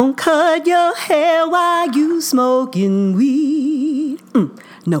Don't cut your hair while you smoking weed.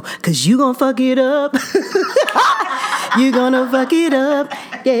 No, cause you gon' fuck it up. You gonna fuck it up.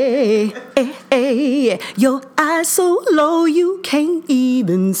 Yeah. Your eyes so low you can't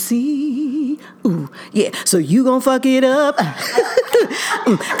even see. Ooh, yeah. So you gon' fuck it up.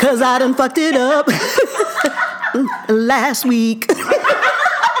 Cause I done fucked it up last week.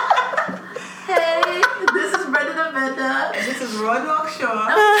 Hey, this is Brenda the Venda. This is Roy North Shore.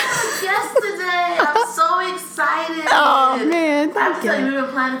 Yesterday, I'm so excited. Oh man, I thank have to tell you, you. we've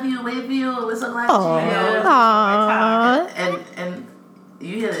been planning for you, waiting for you. It was so glad Aw. and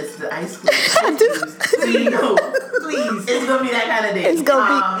you hear this, the ice cream. I do. So you know, please, it's gonna be that kind of day. It's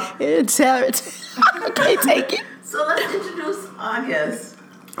gonna be. It's terrible. I can't take it. So let's introduce our guest.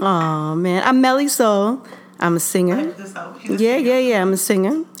 Oh man, I'm Melly Soul. I'm a singer. Yeah. I'm a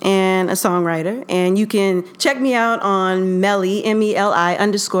singer and a songwriter. And you can check me out on Melly,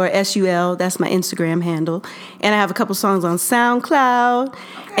 MELI_SUL. That's my Instagram handle. And I have a couple songs on SoundCloud.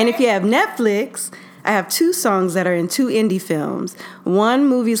 Okay. And if you have Netflix, I have 2 songs that are in 2 indie films. One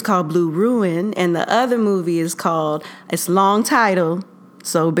movie is called Blue Ruin, and the other movie is called, it's long title,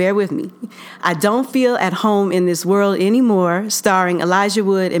 so bear with me, I Don't Feel at Home in This World Anymore, starring Elijah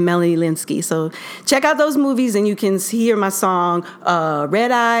Wood and Melanie Linsky. So check out those movies and you can hear my song Red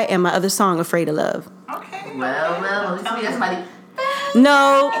Eye and my other song Afraid of Love. Okay. Well, at least we got somebody.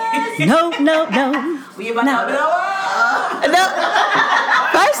 No. We about to No.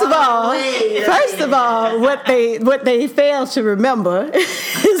 First of all, what they fail to remember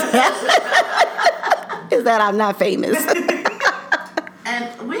is that I'm not famous. And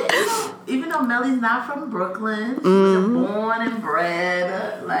even though Melly's not from Brooklyn, she was born and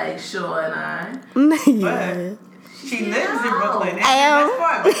bred like Shaw and I. Yeah. She lives in Brooklyn.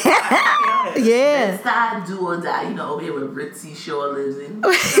 Yeah. Side do or die, over here where Ritzy Shaw lives in.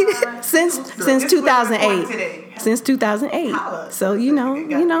 Since 2008. Since 2008. So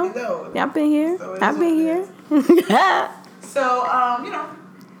I've been here. So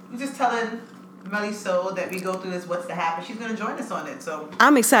we're just telling Melly Soul that we go through this What's to Happen. She's going to join us on it. So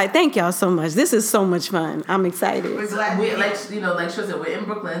I'm excited. Thank y'all so much. This is so much fun. I'm excited. We're glad like she said, we're in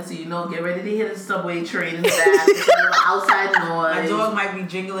Brooklyn, so get ready to hit a subway train in the back. Outside noise. My dog might be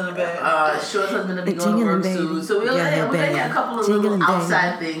jingling a bit. Short's husband will be going to work soon. So we're gonna get a couple of little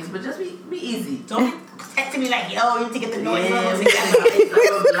outside things, but just be easy. Don't be texting me like, yo, you need to get the noise levels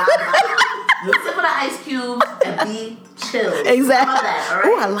Listen for the ice cubes and be chill. Exactly. That, all right?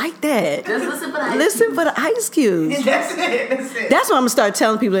 Oh, I like that. Just listen for the ice Listen cubes. for the ice cubes. That's it. That's what I'm going to start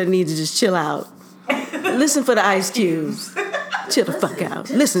telling people that need to just chill out. Listen for the ice cubes. Chill the fuck out.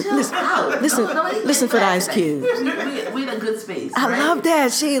 Listen for the ice cubes. We in a good space. I love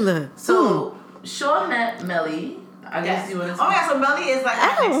that, Sheila. So, Shaw met Melly. I guess you want to. Oh yeah, so Melly is like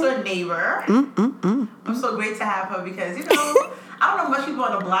my next door neighbor. I'm so great to have her because I don't know much people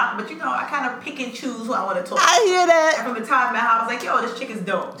on the block, but I kind of pick and choose who I want to talk to. I hear that. And from the time I was like, yo, this chick is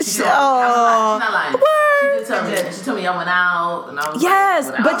dope. She's not lying. Word. She did tell me. She told me I went out, and I was yes,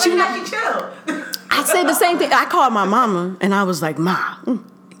 like, but she chill. I said the same thing. I called my mama, and I was like, Ma,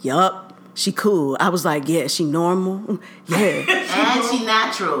 yup. She cool. I was like, yeah, she normal. Yeah. And she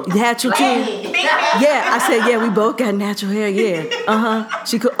natural. Natural too. Yeah. I said, yeah, we both got natural hair. Yeah.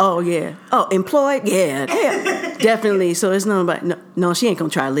 She cool. Oh, yeah. Oh, employed? Yeah. Definitely. So it's nothing but, no, she ain't gonna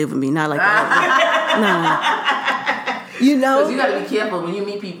try to live with me. Not like that. No. Because you gotta be careful when you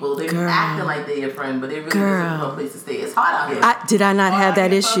meet people. They be acting like they're your friend, but they really just have a place to stay. It's hard out here. Did I not have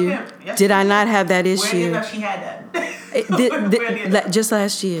that issue? Did I not have that issue? Where do you know she had that? Just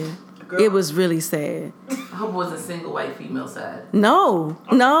last year. Girl. It was really sad. I hope it wasn't single white female sad. No,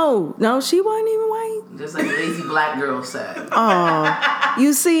 she wasn't even white. Just like lazy black girl sad. Oh,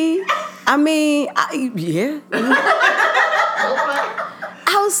 you see? I mean, yeah.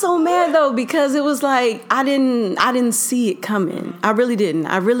 I was so mad though because it was like I didn't see it coming. I really didn't.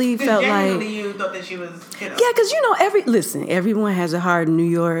 I really felt like you thought that she was. Yeah, because everyone has a heart in New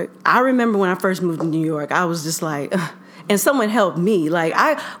York. I remember when I first moved to New York, I was just like. And someone helped me. Like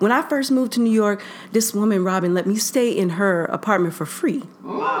when I first moved to New York, this woman, Robin, let me stay in her apartment for free.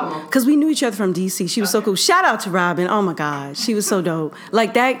 Wow. Because we knew each other from DC. She was so cool. Shout out to Robin. Oh my God. She was so dope.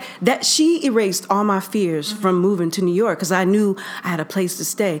 Like that she erased all my fears from moving to New York because I knew I had a place to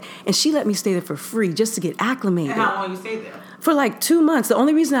stay. And she let me stay there for free just to get acclimated. And how long you stayed there? For like 2 months. The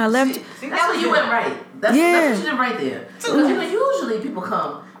only reason I left... See, that's when you went right. That's what you did right there. Because usually people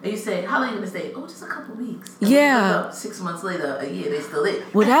come and you say, how long are you going to stay? Oh, just a couple weeks. And yeah. 6 months later, a year, they still there.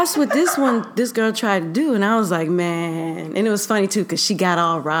 Well, that's what this girl tried to do. And I was like, man. And it was funny, too, because she got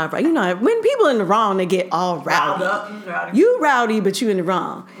all rowdy. You know, when people in the wrong, they get all rowdy. You rowdy, but you in the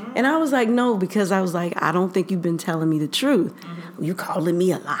wrong. Mm-hmm. And I was like, no, because I was like, I don't think you've been telling me the truth. Mm-hmm. You calling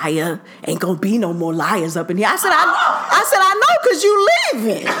me a liar. Ain't going to be no more liars up in here. I said, I know because you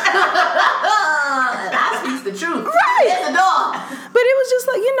leaving. And I speaks the truth. Right. There's the door. But it was just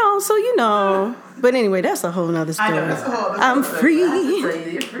like, But anyway, that's a whole nother story. I know, that's a whole other I'm story.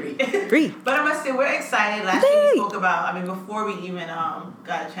 You're free. But I must say, we're excited. Last week we spoke about, before we even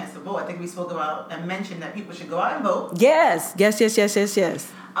got a chance to vote, I think we spoke about and mentioned that people should go out and vote. Yes. Because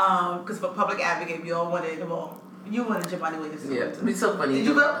for public advocate, we all wanted to vote. You wanted Jumaane Williams. Yeah, it's so funny. Did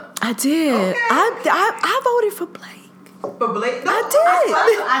you vote? I did. Okay. I voted for Blake. For Blake? No, I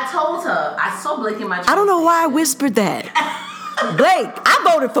did. I told her. I saw Blake in my I don't know why I whispered that. Blake. I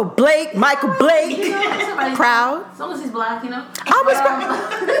voted for Blake. Michael Blake. Proud. As long as he's black, I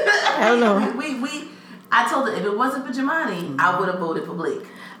don't know. I told her if it wasn't for Jumaane, I would have voted for Blake.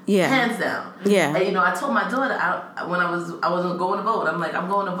 Yeah. Hands down. Yeah. And I told my daughter when I wasn't going to vote. I'm like, I'm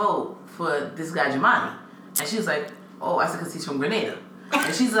going to vote for this guy Jumaane. And she was like, oh, I said because he's from Grenada.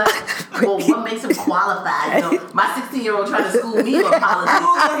 And she's like, well, what makes him qualified? My 16-year-old trying to school me on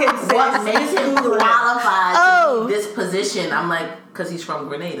politics. What makes him qualified to be this position? I'm like, because he's from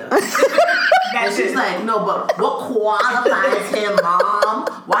Grenada. And she's like, no, but what qualifies him, Mom?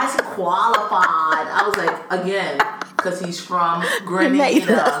 Why is he qualified? I was like, again, because he's from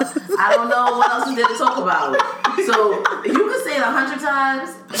Grenada. I don't know what else we did to talk about. So you can say it 100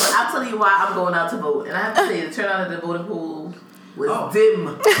 times, but I'll tell you why I'm going out to vote. And I have to say, the turnout at the voting pool was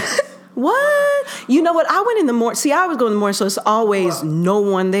dim. What? You know what? I went in the morning. See, I was going in the morning, so it's always no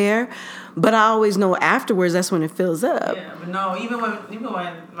one there. But I always know afterwards that's when it fills up. Yeah, but no, even when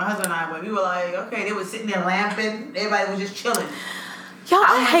my husband and I went, we were like, okay, they were sitting there lamping. Everybody was just chilling. Y'all,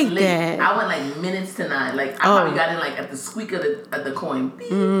 I hate that. I went like minutes to 9. Like I probably got in like at the squeak of the coin.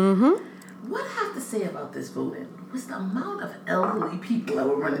 Mm-hmm. What I have to say about this voting was the amount of elderly people that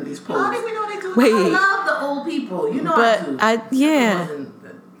were running these polls. How did we know they do? Wait. I love the old people. But I do. It wasn't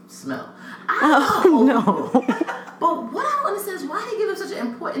the smell. No. But what I want to say is, why they give him such an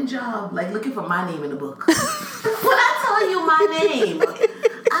important job, like looking for my name in the book? When I tell you my name,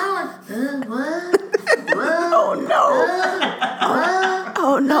 what? Oh no!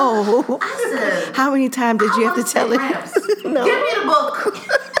 Oh no! I said, how many times did you have to tell it? No. Give me the book.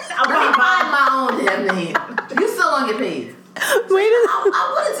 I'm gonna find my own damn name. You still gonna get paid. I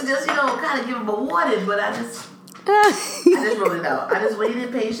wanted to just, kind of give him a warning, but I just wrote it out. I just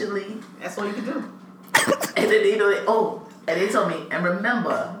waited patiently. That's all you can do. And then and they told me, and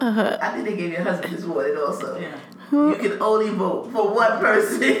remember, I think they gave your husband this warning also. Yeah. You can only vote for one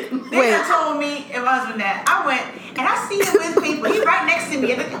person. They told me and my husband that I went and I see him with people. He's right next to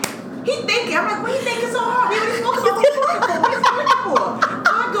me. And he's thinking, I'm like, what are you thinking so hard? He was smoking so hard. What are you looking for?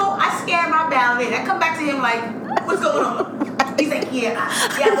 I scan my ballot in. I come back to him like, what's going on? He's like,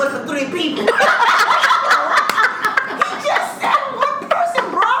 I voted for 3 people. He just said one person,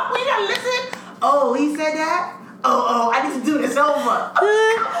 bro. We didn't listen. Oh, he said that? Oh, I need to do this over.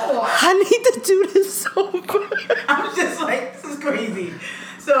 I need to do this over. I'm just like, this is crazy.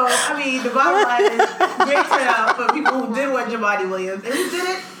 So, the bottom line is great turnout for people who did want Jumaane Williams. And who did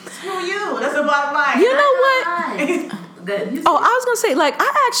it? Screw you. That's the bottom line. You know what? Good. I was going to say,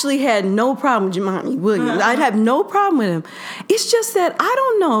 I actually had no problem with Jumaane Williams. I'd have no problem with him. It's just that, I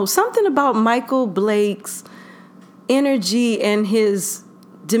don't know, something about Michael Blake's energy and his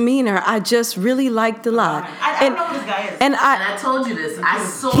demeanor, I just really liked a lot. I don't know who this guy is. And I told you this. I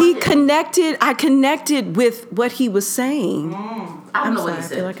saw I connected with what he was saying. I don't know what he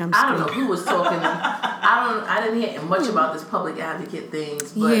said. I don't know who was talking. I didn't hear much about this public advocate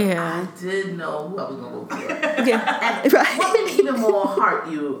things, but I did know who I was going to vote for. Yeah. And what made me even more heart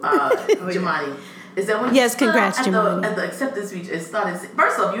you, Jumaane, is that when congrats, Jumaane. At the acceptance speech, it started.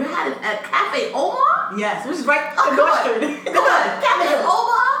 First off, you had it at Cafe Omar. Yes, which is right on the street. Go on, Cafe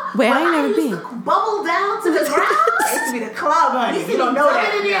Omar. Wait, I ain't never been. To bubble down to the ground. It used to be the club, honey. You don't know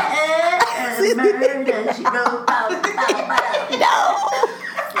that. No.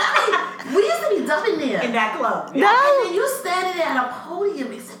 We used to be dumping there in that club. No. And then you standing there at a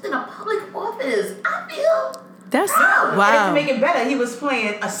podium accepting a public office. I feel. That's wow. Wow. And to make it better, he was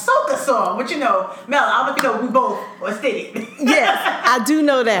playing a soca song, which Mel, I don't know if you know, we both were stated. Yes, I do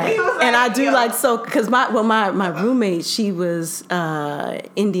know that, like, and I do like soca because my roommate, she was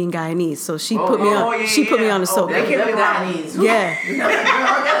Indian Guyanese, so she put me on. She put me on the soca. Guyanese. Yeah.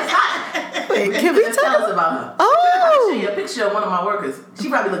 it? Can we Tell talk? us about her. Oh. I can show you a picture of one of my workers. She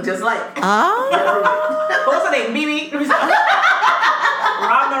probably looked just like. Oh. What's her name? Mimi?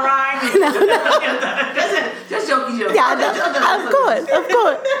 Rob Marine? Just jokey joke. Yeah, of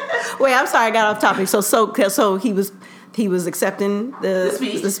course. Wait, I'm sorry, I got off topic. So he was accepting the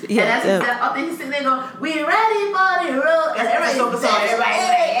speech. Yeah. And that's exactly, he's sitting there going, "We ready for the road." And everybody's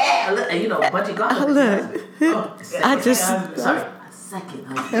everybody. and you know, Budgie Garland. Look, I just Sorry. A second.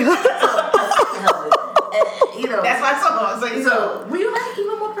 You know. That's my song. So we like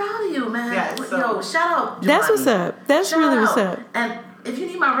even more proud of you, man. Yeah, so- Yo, shout out. That's Giovanni. what's up. That's Shout really out. what's up. And if you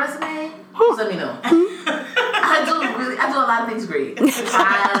need my resume, just let me know. I do a lot of things great.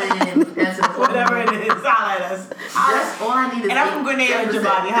 Filing, answer the phone. Whatever it is, holla at us. That's all I need is. And I'm from Grenada,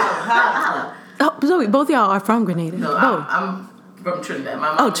 Giovanni. Holla. Oh, so both y'all are from Grenada. No, Both. I'm from Trinidad.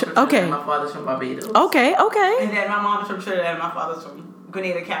 My mom's from Trinidad. okay. My father's from Barbados. Okay. And then my mom's from Trinidad and my father's from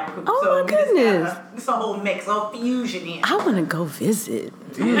Grenada, Cameroon. Oh, so my goodness. It's a whole mix, a whole fusion here. I want to go visit.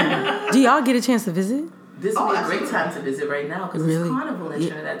 Do y'all get a chance to visit? This would be a great time to visit right now because Really? it's Carnival in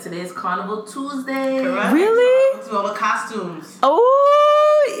Trinidad. Today is Carnival Tuesday. Correct. Really? To all the costumes.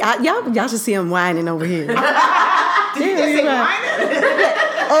 Oh, y'all should see him whining over here. Did you just say whining?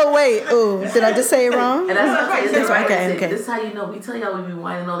 Oh wait, did I just say it wrong? And that's okay. That's right. Okay. This is how you know. We tell y'all we be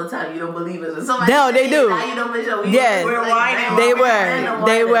whining all the time. You don't believe us. When somebody No, they say, do. Now you don't believe us. Yes. We're whining.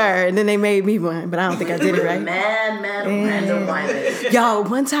 They were, and then they made me whine, but I don't think I did it right. Man, random whining. Y'all,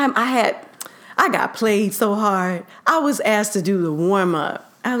 one time I got played so hard. I was asked to do the warm up.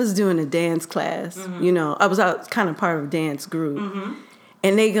 I was doing a dance class. You know, I was kind of part of a dance group,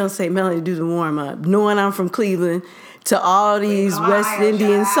 and they gonna say, "Melanie, do the warm up," knowing I'm from Cleveland, to all these West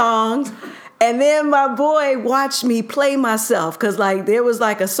Indian songs. And then my boy watched me play myself because like there was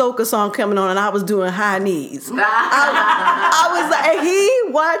like a soca song coming on and I was doing high knees. I was like, and he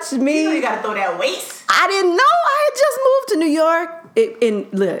watched me. You know you gotta throw that waist. I didn't know. I had just moved to New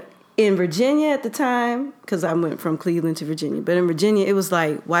York. In Virginia at the time, because I went from Cleveland to Virginia, but in Virginia it was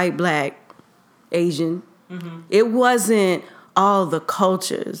like white, black, Asian. It wasn't all the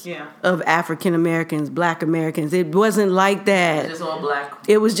cultures of African Americans, Black Americans. It wasn't like that. Just all black.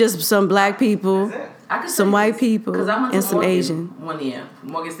 It was just some black people, some white people, I went and to some Morgan Asian. 1 year,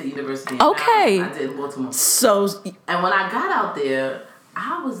 Morgan State University. in Okay. Maryland. I did in Baltimore. So, And when I got out there,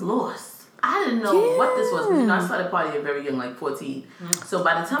 I was lost. I didn't know what this was. You know, I started partying very young, like 14. So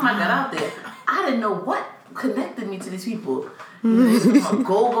by the time I got out there, I didn't know what connected me to these people. You know,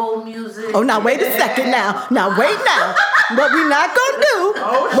 go-go music. oh, now wait a second now. Now wait now. What we not gonna do?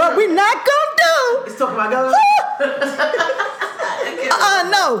 What we not gonna do? Let's talk about go.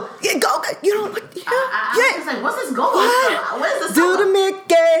 No. Yeah, go. You know what? I was just like, what's this go? What? Where's the Do the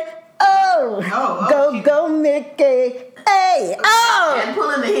Mickey. Go Mickey. Hey. Oh. And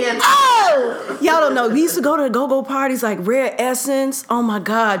pulling the hair. Oh. Y'all don't know. We used to go to go-go parties like Rare Essence. Oh my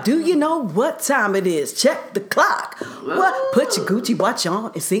God. Do you know what time it is? Check the clock. What? Put your Gucci watch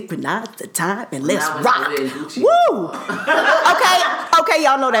on and synchronize the time and let's rock. Woo. Okay,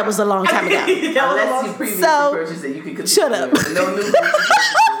 y'all know that was a long time ago. Unless you previously purchased it, you can continue. Shut up. No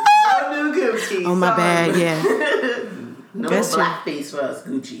new Gucci. Oh my bad, yeah. No That's blackface for us,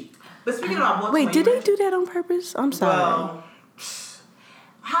 Gucci. But speaking about Baltimore, Wait, did they do that on purpose? I'm sorry. Well,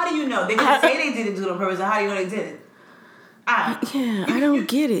 how do you know? They didn't say they didn't do it on purpose. So how do you know they did it? Yeah, I don't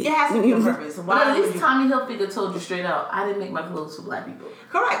get it. It has to be on purpose. But Why at would least you? Tommy Hilfiger told you straight out, I didn't make my clothes for black people.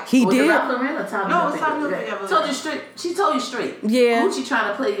 Correct. He Was did. it Ralph Lauren or Tommy No, Hilfiger? it was Tommy Hilfiger. Told you straight. She told you straight. Yeah. Gucci trying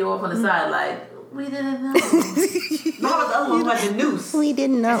to play you off on the side like, we didn't know. No, the other one was the noose. We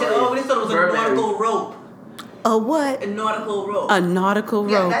didn't know. They said, oh, this thought it was Burberry. a nautical rope. A what? A nautical rope. A nautical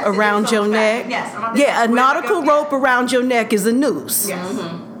Yeah, rope that's it. around It's your so neck? fast. Yes, I'm not Yeah, a thinking- nautical rope around your neck is a noose. Yes.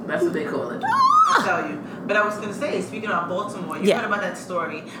 That's what they call it. I'll tell you. But I was going to say, speaking of Baltimore, you heard about that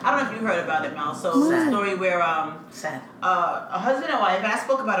story. I don't know if you heard about it, Mel. So it's a story where Sad. a husband and wife, and I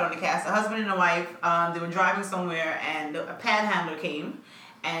spoke about it on the cast, a husband and a wife, they were driving somewhere and a panhandler came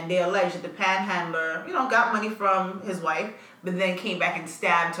and they alleged that the panhandler, got money from his wife, but then came back and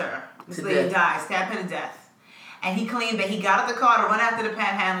stabbed her. This lady died, stabbed her to death. And he claimed that he got out the car to run after the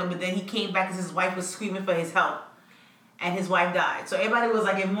panhandler, but then he came back because his wife was screaming for his help. And his wife died. So everybody was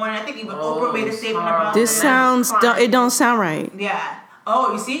like in mourning. I think even Oprah made a statement about This sounds, it don't sound right. Yeah.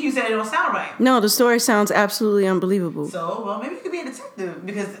 Oh, you see? You said it don't sound right. No, the story sounds absolutely unbelievable. So, well, maybe you could be a detective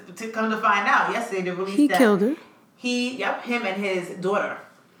because to come to find out, yesterday they released He that killed her. Him and his daughter.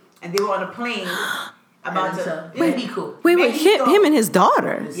 And they were on a plane about to... Wait, be cool. Wait, Maybe he thought- him and his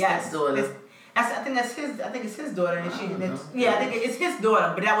daughter. Yes. His daughter. I think it's his daughter. And I think it's his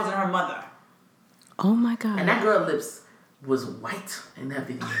daughter, but that wasn't her mother. Oh my God. And that girl lips was white in that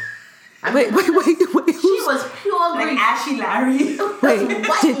video. Wait. She was pure Like Greek. Ashley Larry.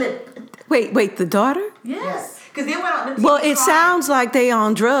 White lip. Wait, the daughter? Yes. Because they went on the Well, it sounds like they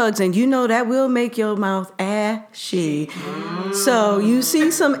on drugs, and you know that will make your mouth ashy. So you see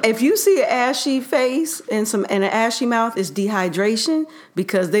if you see an ashy face and an ashy mouth, it's dehydration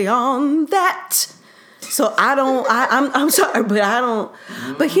because they on that. So I'm sorry, but I don't.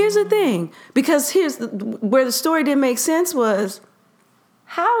 But here's the thing, because where the story didn't make sense was,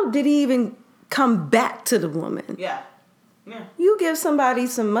 how did he even come back to the woman? Yeah. You give somebody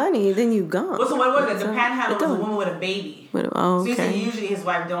some money, then you gone. Well, so what was it? The panhandle was a woman with a baby. Oh, okay. So usually his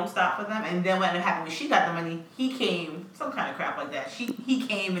wife don't stop for them, and then what ended up happening when she got the money, he came, some kind of crap like that. He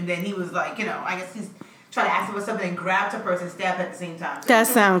came, and then he was like, I guess he's trying to ask her for something and grabbed her purse and stabbed her at the same time. So That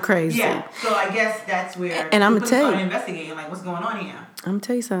sounds crazy. Yeah. So I guess that's where and I'm gonna tell started you, investigating, like, what's going on here. I'm gonna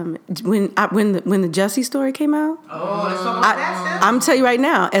tell you something. When the Jussie story came out, Let's talk about that stuff. I'm gonna tell you right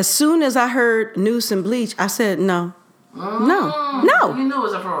now. As soon as I heard Noose and Bleach, I said no. No. You knew it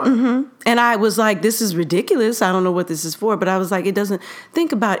was a fraud. Mm-hmm. And I was like, this is ridiculous. I don't know what this is for. But I was like, it doesn't.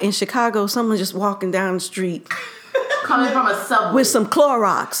 Think about it. In Chicago, someone just walking down the street Coming from a subway. with some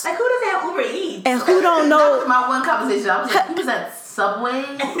Clorox. Like, who does have Uber Eats? And who don't That was know, my one conversation. I was like, he was at Subway.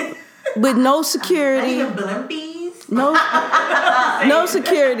 with no Not security. even Blimpies. No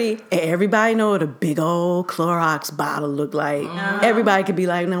security. And everybody know what a big old Clorox bottle look like. Everybody could be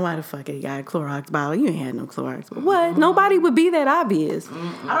like, no, why the fuck you got a Clorox bottle? You ain't had no Clorox. What? Nobody would be that obvious.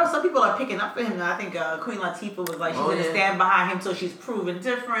 I know some people are picking up for him. I think Queen Latifah was like, she's going to stand behind him till she's proven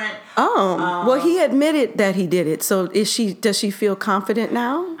different. Well, he admitted that he did it. So does she feel confident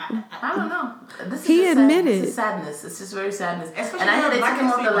now? I don't know. This is He just admitted. This is sadness. It's just very sadness. Especially And I heard they Black took him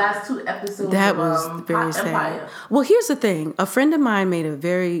off History the Month. last 2 episodes That of was very sad. Empire. Well, here's the thing. A friend of mine made a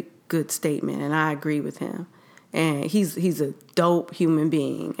very good statement, and I agree with him. And he's a dope human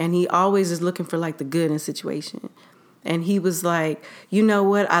being, and he always is looking for like the good in situation. And he was like, you know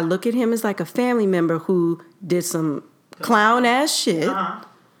what? I look at him as like a family member who did some clown ass shit,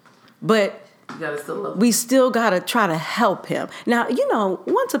 but You gotta still love him. we still gotta try to help him. Now,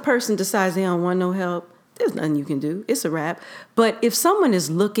 once a person decides they don't want no help, there's nothing you can do. It's a wrap. But if someone is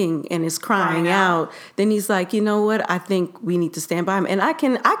looking and is crying out, then he's like, you know what? I think we need to stand by him. And I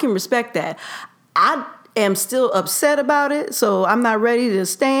can respect that. I am still upset about it, so I'm not ready to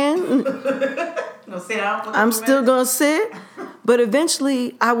stand. Sit down for I'm still going to sit. But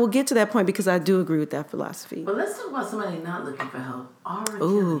eventually, I will get to that point because I do agree with that philosophy. But let's talk about somebody not looking for help. R. Kelly.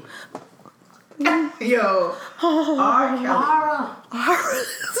 Ooh. Yo. R. Kelly. Ara.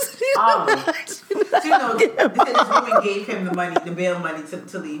 This woman gave him the bail money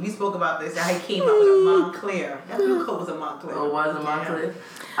to leave. We spoke about this. How he came out with a Montclair. That blue coat was a Montclair. Oh, was a Montclair?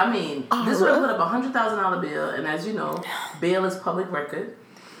 I mean, this would have put up $100,000 bail, and as you know, bail is public record.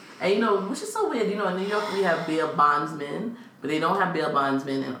 And which is so weird. In New York we have bail bondsmen, but they don't have bail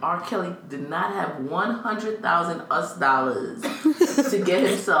bondsmen. And R. Kelly did not have $100,000 to get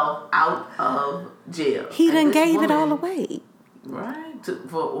himself out of jail. He And done this gave it woman- all away. Right,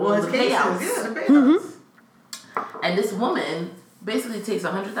 for all Well, the his cases. payouts. Yeah, the payouts. And this woman basically takes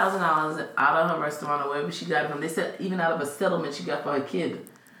 $100,000 out of her restaurant or wherever she got it from. They said even out of a settlement she got for her kid.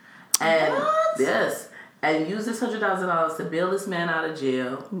 And yes, and used this $100,000 to bail this man out of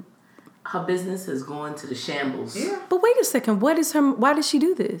jail. Her business is going to the shambles. Yeah. But wait a second. Why did she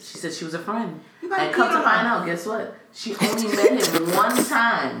do this? She said she was a friend. might And come be to on find her. out, guess what? She only met him one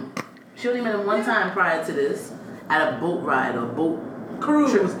time. She only met him one time prior to this at a boat ride or boat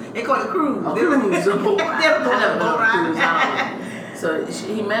Cruise. They call it a cruise. A cruise, a boat ride. They're I never boat been on a ride. cruise. I don't know. So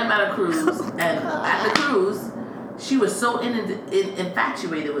he met him at a cruise, and at the cruise, she was so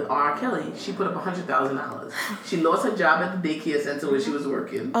infatuated with R. Kelly, she put up $100,000. She lost her job at the daycare center where she was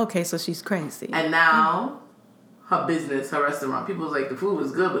working, Okay, so she's crazy. and now her business, her restaurant. People was like, the food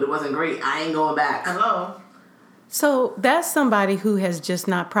was good, but it wasn't great. I ain't going back. Hello. So that's somebody who has just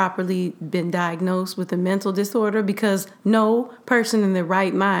not properly been diagnosed with a mental disorder, because no person in their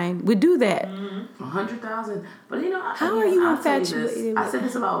right mind would do that. 100,000. But How are you I'll tell this. infatuated I with- said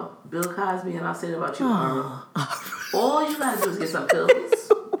this about Bill Cosby, and I'll say it about you, Ara. All you gotta do is get some pills.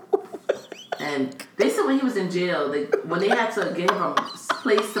 And they said when he was in jail, when they had to get him from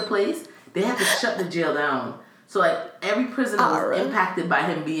place to place, they had to shut the jail down. So like every prisoner was impacted by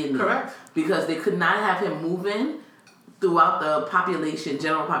him being there. Correct. Because they could not have him moving throughout the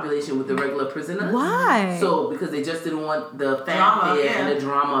general population with the regular prisoners. Why? So because they just didn't want the Drama, fanfare yeah. and the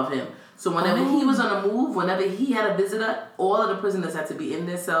drama of him. So whenever he was on the move, whenever he had a visitor, all of the prisoners had to be in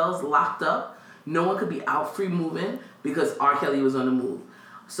their cells, locked up. No one could be out free moving because R. Kelly was on the move.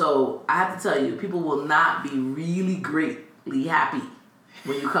 So I have to tell you, people will not be really greatly happy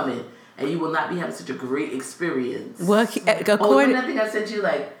when you come in. and you will not be having such a great experience. Well, according, I think I sent you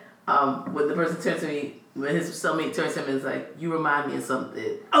like when the person turns to me. When his cellmate turns to him and is like, you remind me of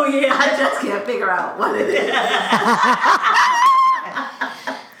something. Oh, yeah. I just can't figure out what it is.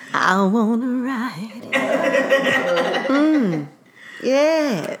 I want to ride.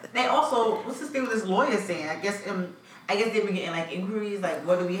 Yeah. They also, what's this thing with this lawyer saying? I guess they've been getting like inquiries, like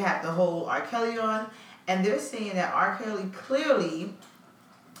what do we have to hold R. Kelly on? And they're saying that R. Kelly clearly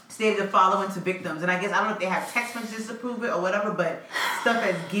stated the following to victims. And I guess, I don't know if they have text messages to prove it or whatever, but stuff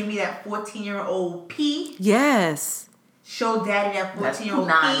as give me that 14-year-old P. Yes. Show daddy that 14-year-old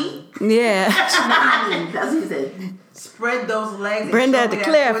P. Yeah. Panani. That's what he said. Spread those legs and Brenda show had me to that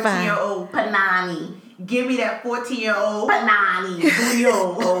clarify. 14-year-old Panani. Give me that 14-year-old Panani.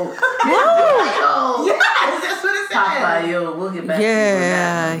 Julio. Whoa. Yes, that's what it says. Papayo. We'll get back to you on Yeah.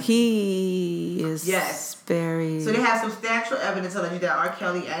 that. He is very... So they have substantial evidence alleging that R.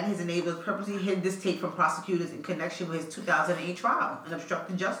 Kelly and his enablers purposely hid this tape from prosecutors in connection with his 2008 trial and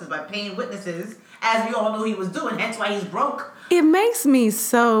obstructed justice by paying witnesses, as we all knew he was doing. Hence why he's broke. It makes me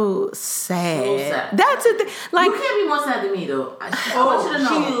so sad. So sad. That's the thing. Like, You can't be more sad than me, though. I want you to know.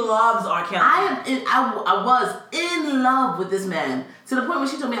 She loves R. Kelly. I was in love with this man to the point where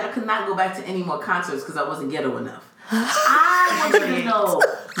she told me I could not go back to any more concerts because I wasn't ghetto enough. I want you to know,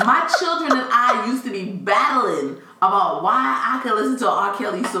 my children and I used to be battling about why I could listen to an R.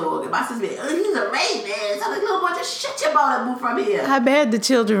 Kelly song. And my sister be, he's a rapist. I'm like, little boy, just shut your mouth and move from here. I bet the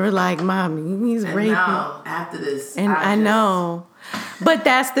children were like, Mommy, he's And raping. now, after this, And I know. But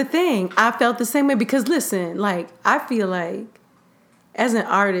that's the thing. I felt the same way because, listen, like, I feel like as an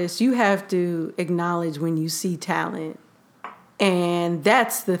artist, you have to acknowledge when you see talent. And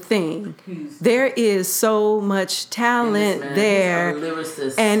that's the thing. There is so much talent there. He's a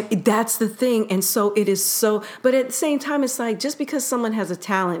lyricist. And that's the thing. And so it is so, but at the same time, it's like just because someone has a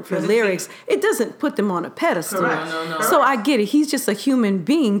talent for lyrics, it doesn't put them on a pedestal. Correct. No. So I get it. He's just a human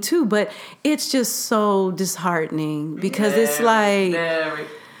being too, but it's just so disheartening because it's like,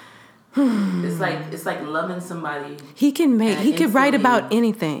 it's like loving somebody. he can write about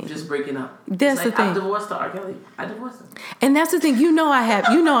anything. Just breaking up. That's it's like, the thing. I divorced R. Kelly. I divorced him. And that's the thing.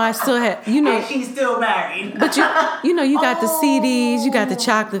 I still have, And she's still married. but you got the CDs, you got the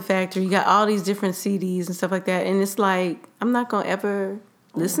Chocolate Factory, you got all these different CDs and stuff like that. And it's like, I'm not going to ever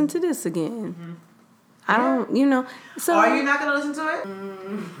listen to this again. Mm-hmm. I don't, so. Are you not going to listen to it?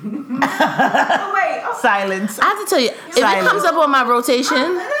 Silence. I have to tell you, if it comes up on my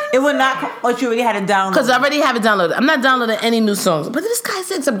rotation, It would not, but you already had it downloaded. because I already have it downloaded. I'm not downloading any new songs. But this guy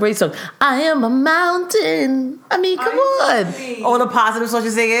said some great songs. I am a mountain. I mean, come on. All the positive songs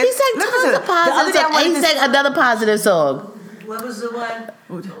you're singing? He sang tons of positive songs. And he sang another positive song. What was the one?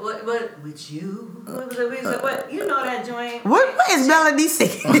 What with you? What was it? What you know that joint? What is Melody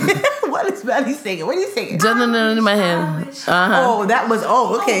singing? What is Melody singing? What are you singing? Just in my hand. Oh, that was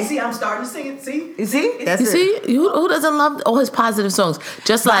okay. See, I'm starting to sing it. See, You see? That's You see, who doesn't love all his positive songs?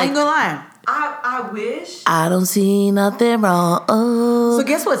 Just I like, ain't gonna lie. I wish. I don't see nothing wrong. Oh, So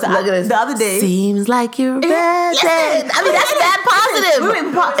guess what? So look at this. the other day. Seems like you're ready. Listen, I mean, that's bad positive.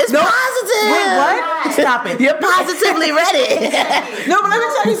 It's positive. Wait, what? Stop it. You're positively ready. No, but let me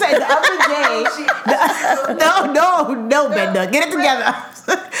tell you something. The other day, no, Benda, get it together.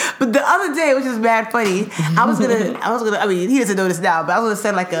 But the other day, which is mad funny, I was gonna. I mean, he doesn't know this now, but I was gonna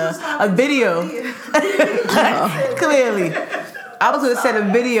send like a video. Clearly, I was gonna send a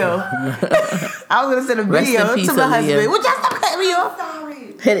video. peace, to my husband. Aaliyah. Would you stop cutting me off?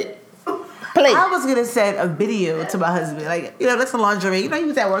 Sorry. Hit it. Play. I was gonna send a video to my husband, like that's the lingerie. He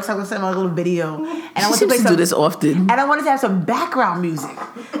was at work, so I was gonna send him a little video, and I She wanted to seems play to some. do this often. And I wanted to have some background music.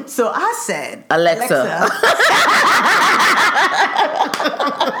 So I said, Alexa.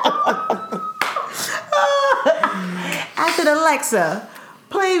 I said, Alexa,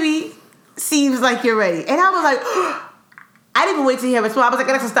 play me Seems Like You're Ready. And I was like, I didn't even wait to hear it. So I was like,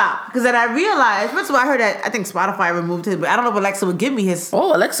 Alexa, stop. Because then I realized, first of all, I heard that, I think Spotify removed it, but I don't know if Alexa would give me his.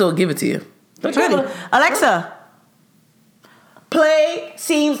 Oh, Alexa will give it to you. Really? Alexa, play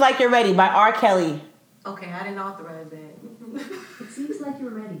Seems Like You're Ready by R. Kelly. Okay, I didn't authorize that. It Seems Like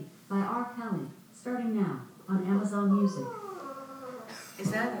You're Ready by R. Kelly, starting now on Amazon Music. Is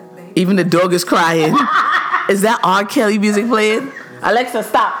that a baby? Even the dog is crying. Is that R. Kelly music playing? Alexa,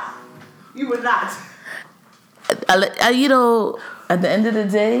 stop. You would not. You know, at the end of the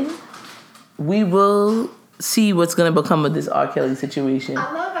day, we will see what's going to become of this R. Kelly situation.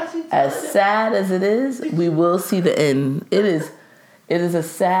 I love how she As sad as it is, we will see the end. It is a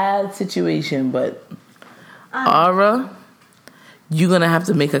sad situation, but Aura, you're going to have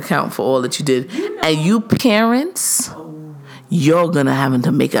to make account for all that you did. And you parents, you're gonna have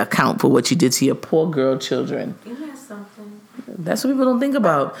to make an account for what you did to your poor girl children. Isn't that something? That's what people don't think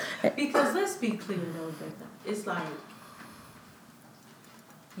about. Because let's be clear though, Victor. It's like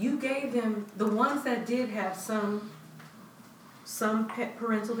you gave them the ones that did have some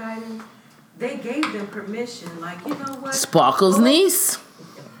parental guidance. They gave them permission. Like, you know what? Sparkle's niece.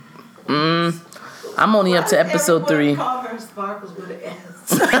 I'm only up to episode 3. Call her Sparkles with an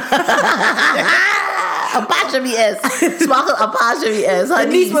S. Apostrophe S. Sparkle apostrophe S. Her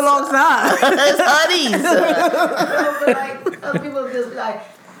The niece niece. belongs to her. It's her niece. But like, some people just be like,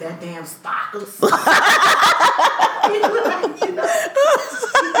 that damn Sparkles.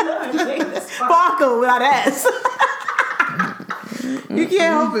 Sparkle without S. You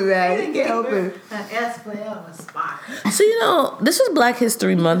can't help it, man. You can't help it. An S for L, a Sparkle. So, this was Black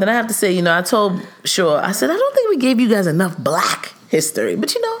History Month, and I have to say, I told I said, I don't think we gave you guys enough Black history.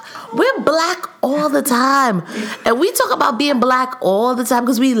 But, we're Black all the time. And we talk about being Black all the time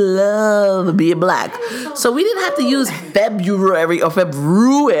because we love being Black. So we didn't have to use February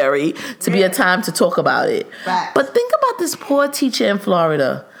to be a time to talk about it. Right. But think about this poor teacher in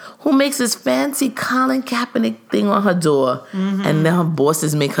Florida who makes this fancy Colin Kaepernick thing on her door, and then her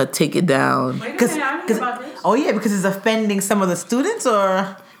bosses make her take it down. Wait a minute, I didn't hear about this. Oh yeah, because it's offending some of the students,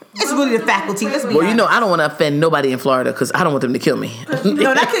 or it's really the faculty. Let's be Well, honest. I don't want to offend nobody in Florida because I don't want them to kill me.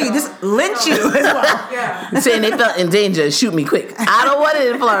 No, not kill you, just lynch you as well. Yeah. Saying they felt in danger, shoot me quick. I don't want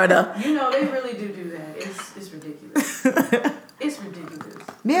it in Florida. They really do that. It's ridiculous. It's ridiculous.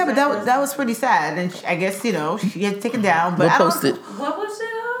 Yeah, but that was pretty sad, and I guess she had to take it down. But We'll I don't- post it. What was it?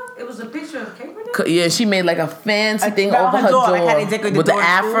 It was a picture of Kaepernick? Yeah, she made like a fancy thing around over her her door, door, like how they decorate the with the door in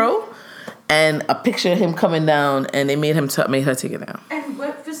school. afro and a picture of him coming down, and they made made her take it down. And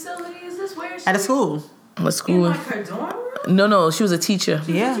what facility is this? Where is she? At a school. What In school? like her dorm room? No, she was a teacher.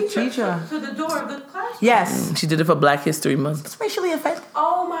 Yeah, The teacher. To the door of the classroom? Yes. She did it for Black History Month. It's racially offensive.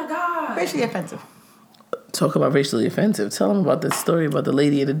 Oh my God. Racially offensive. Talk about racially offensive. Tell them about this story about the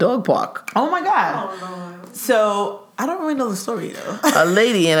lady in the dog park. Oh my God. Oh Lord. So I don't really know the story though. A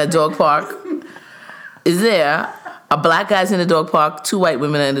lady in a dog park is there. A black guy's in the dog park. 2 white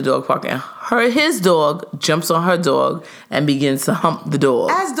women are in the dog park, and his dog jumps on her dog and begins to hump the dog.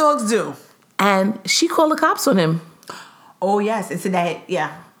 As dogs do. And she called the cops on him. Oh yes, it's in that.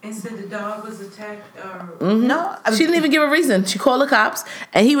 Yeah. And said the dog was attacked. No, She didn't even give a reason. She called the cops,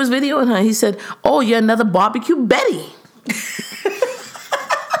 and he was videoing her. He said, "Oh, you're another barbecue Betty."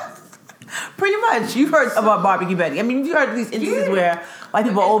 Pretty much. You've heard about Barbecue Betty. I mean, you've heard these instances where white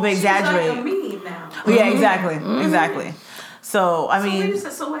people over exaggerate. She's like a meme now. Yeah, exactly. Exactly. So I mean,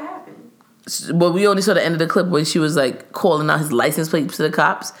 So what happened? Well, we only saw the end of the clip when she was like calling out his license plate to the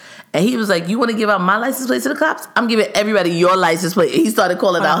cops, and he was like, "You want to give out my license plate to the cops? I'm giving everybody your license plate." And he started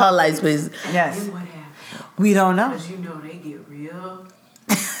calling out her license plate. yes, And what happened? we don't know. Because they get real.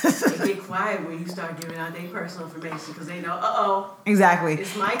 They get quiet when you start giving out their personal information because they know, Exactly.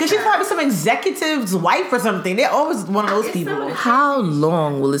 It's my Because she's turn. probably some executive's wife or something. They're always one of those It's people. some of the- How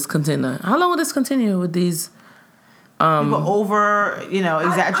long will this continue? How long will this continue with these? People over,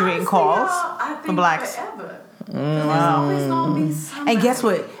 exaggerating calls I think for blacks. forever. There's always gonna be somebody. And guess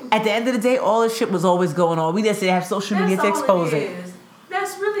what? At the end of the day, all this shit was always going on. We just didn't have social media to That's all expose it it. is.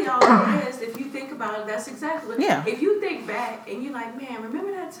 That's really all it is. If you think about it, that's exactly what. Yeah. If you think back and you're like, man,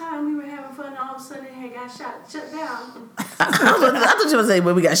 remember that time we were having fun and all of a sudden it had got shut down? I thought you were saying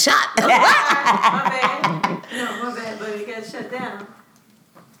when we got shot. my bad. No, my bad, but it got shut down.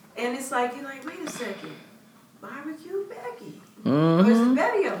 And it's like, you're like, wait a second. Barbecue Becky. Or is it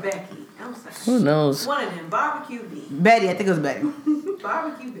Betty or Becky? I was like, Who knows? one of them. Barbecue B. Betty, I think it was Betty.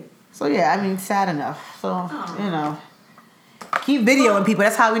 Barbecue Becky. So yeah, I mean, sad enough. So, Oh. keep videoing people.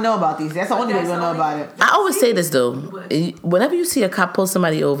 That's how we know about these. That's the only way we'll know about it. I always say this though. Whenever you see a cop pull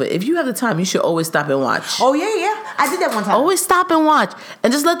somebody over, if you have the time, you should always stop and watch. Oh yeah. I did that one time. Always stop and watch,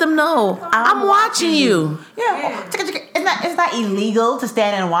 and just let them know I'm watching you. Yeah. It's not illegal to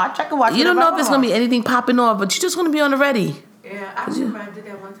stand and watch. I can watch. You don't whenever know I if it's want. gonna be anything popping off, but you just want to be on the ready. Yeah, I remember I did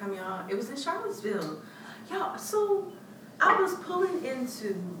that one time, y'all. It was in Charlottesville. Y'all, so I was pulling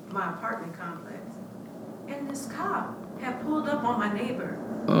into my apartment complex, and this cop had pulled up on my neighbor.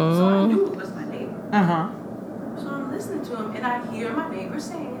 So I knew it was my neighbor. So I'm listening to him, and I hear my neighbor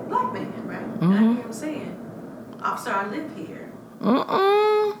saying, black man, right? And I hear him saying, officer, I live here.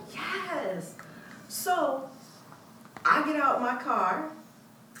 Yes. So I get out my car,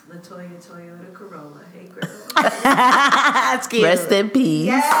 LaToya Toyota Corolla. Hey, girl. That's cute. Rest in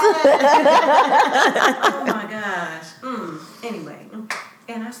peace. Oh my gosh. Anyway,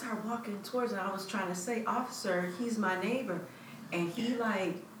 and I started walking towards it. I was trying to say, officer, he's my neighbor. And he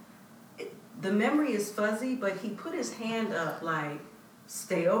like, the memory is fuzzy, but he put his hand up like,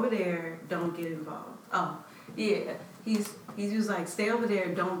 stay over there, don't get involved. Oh, yeah. He was like, stay over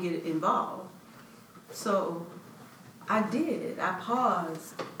there, don't get involved. So I did. I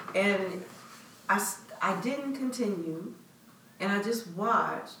paused, and I didn't continue, and I just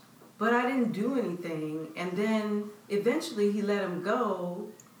watched, but I didn't do anything. And then eventually he let him go,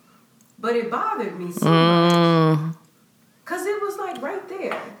 but it bothered me so much. Because it was like right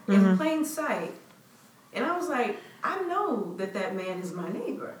there in plain sight. And I was like, I know that man is my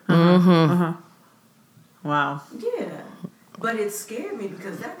neighbor. Wow. Yeah. But it scared me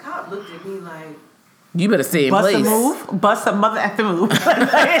because that cop looked at me like, you better stay in Bust place. a move. Bust a mother effing move.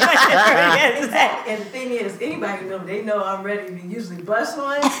 and the thing is, anybody know, they know I'm ready to usually bust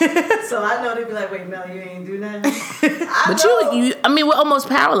one. So I know they'd be like, wait, Mel, you ain't do nothing. But I mean, we're almost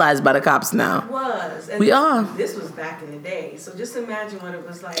paralyzed by the cops now. Was. And We are. This was back in the day. So just imagine what it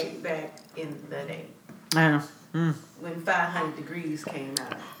was like back in the day. I know. When 500 Degrees came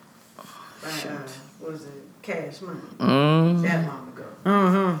out. What was it? Cash Money. That long ago.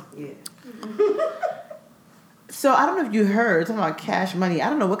 Yeah. So I don't know if you heard talking about Cash Money. I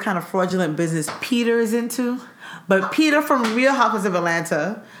don't know what kind of fraudulent business Peter is into, but Peter from Real Housewives of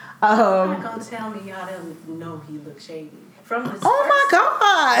Atlanta. You're not gonna tell me y'all don't know he looked shady. From the Oh my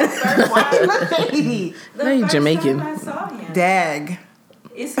God! Why do you look shady? No, you Jamaican. Time I saw him. Dag.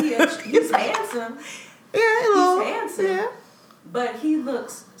 He's handsome. Yeah, He's handsome. Yeah. But he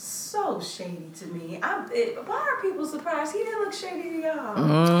looks so shady to me. Why are people surprised? He didn't look shady to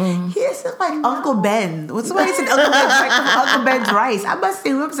y'all. He is like Uncle Ben. When somebody said Uncle Ben's like Uncle Ben's rice, I must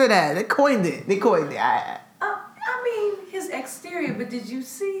say, looks at that. They coined it. I mean, his exterior, but did you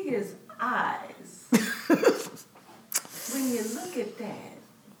see his eyes? When you look at that.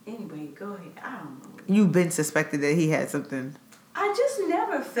 Anyway, go ahead. I don't know. You've been suspected that he had something. I just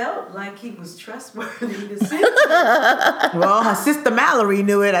never felt like he was trustworthy to see. Well, her sister Mallory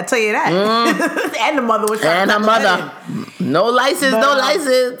knew it, I tell you that. And the mother was trying And to her mother. No license, no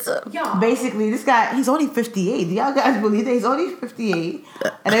license. Y'all. Basically, this guy, he's only 58. Do y'all guys believe that he's only 58?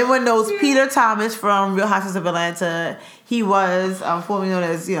 And everyone knows Peter Thomas from Real Housewives of Atlanta. He was formerly known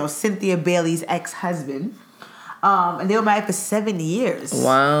as, Cynthia Bailey's ex-husband. And they were married for 7 years.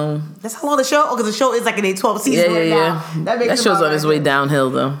 Wow. That's how long the show? Oh, because the show is like in a 12 season right now. That show's on its way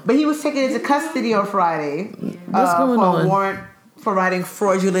downhill, though. But he was taken into custody on Friday What's going for on? a warrant for writing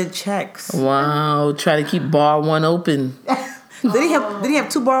fraudulent checks. Wow. Try to keep bar one open. Did he have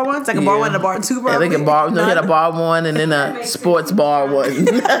two bar ones? Like a bar one and a bar two, Yeah, probably? they had a bar one and then a sports bar one.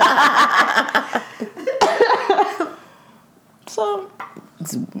 So,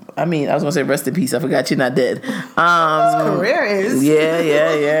 I mean, I was going to say rest in peace. I forgot you're not dead. His career is.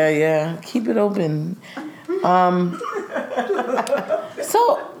 Yeah. Keep it open.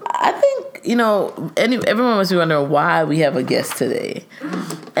 So, I think, everyone must be wondering why we have a guest today.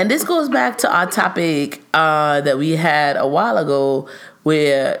 And this goes back to our topic that we had a while ago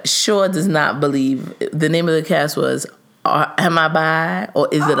where Shaw does not believe. The name of the cast was Am I Bi or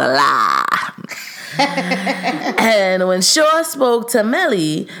Is It a Lie? And when Shaw spoke to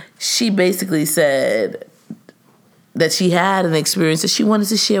Melly, she basically said that she had an experience that she wanted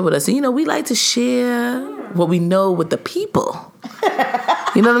to share with us. And, we like to share what we know with the people.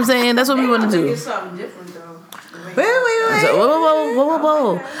 You know what I'm saying? That's what we want to do. It's something different, though. Wait. So,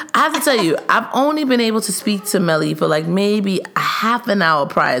 whoa. I have to tell you, I've only been able to speak to Melly for like maybe a half an hour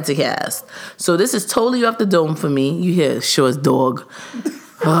prior to cast. So this is totally off the dome for me. You hear Shaw's dog.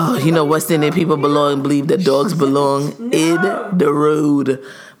 Oh, West Indian people believe that dogs belong in the road.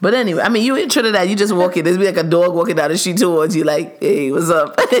 But anyway, I mean, you in Trinidad, you just walk in. There's be like a dog walking down the street towards you, like, hey, what's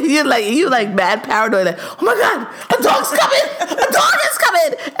up? you're like mad paranoid, like, oh my God, a dog's coming! A dog is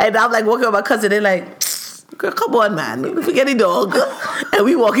coming! And I'm like walking with my cousin, they're like, girl, come on, man, forget the dog. And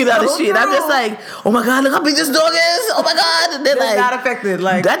we walking down the street, and I'm just like, oh my God, look how big this dog is! Oh my God! And they're like, not affected.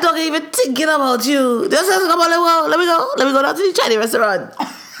 Like that dog ain't even thinking about you. Just come on, let me go down to the Chinese restaurant.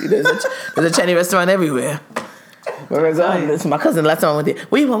 There's a Chinese restaurant everywhere. Whereas my cousin last time I went there,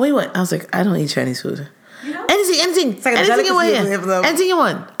 what you want? I was like, I don't eat Chinese food. Anything like anything you want delicacy here. of them. Anything you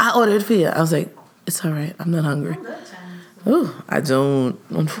want. I ordered for you. I was like, it's all right. I'm not hungry. Oh, I don't,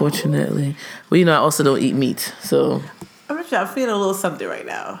 unfortunately. Well, I also don't eat meat, so. I'm feeling a little something right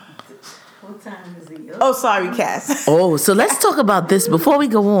now. What time is it? Oh, sorry, Cass. Oh, so let's talk about this before we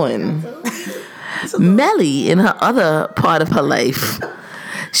go on. Melly, in her other part of her life,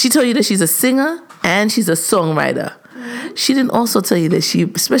 she told you that she's a singer and she's a songwriter. She didn't also tell you that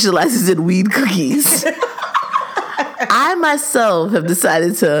she specializes in weed cookies. I myself have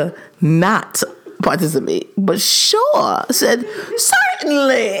decided to not participate. But Shaw said,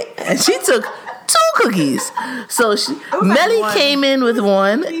 certainly. And she took 2 cookies. So Melly came in with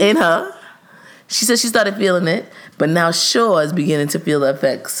one in her. She said she started feeling it. But now Shaw is beginning to feel the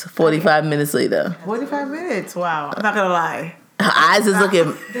effects 45 minutes later. 45 minutes? Wow. I'm not going to lie. Her eyes is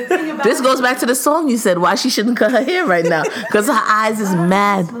looking... This goes back to the song you said, why she shouldn't cut her hair right now. Because her eyes is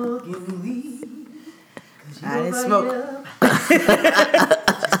mad. I didn't smoke.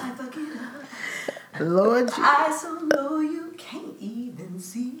 Lord, eyes so low you can't even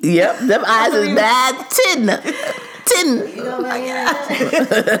see. Yep, them eyes is mad tin. I ain't gonna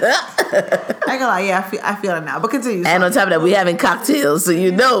lie, yeah, I feel it now. But continue. And on top of that, we having cocktails, so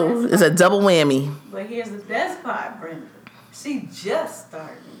you know it's a double whammy. But here's the best part, Brenda. She just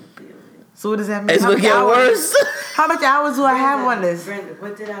started to feel it. So what does that mean? It's gonna get worse. How much hours do I have on this? Brenda,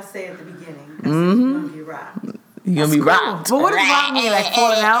 what did I say at the beginning? I said you're gonna be rocked. You're gonna be rocked. But what does rock mean? Like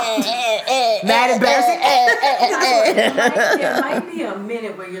falling out? Mad embarrassing? There might be a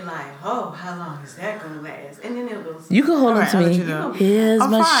minute where you're like, oh, how long is that gonna last? And then it'll go. You can hold on to I'll me. let you know. Here's I'm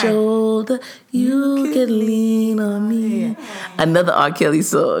my fine. shoulder. You can lean on me. Another R. Kelly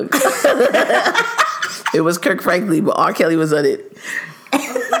song. It was Kirk Franklin, but R. Kelly was on it.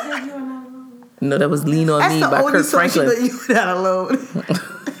 Is that You Are Not Alone? No, that was Lean on That's Me the by only Kirk song Franklin. that you not alone.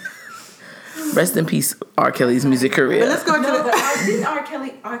 Rest in peace, R. Kelly's music But career. let's go to No, the... but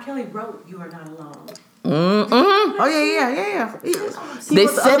R. Kelly wrote You Are Not Alone. Oh, yeah. They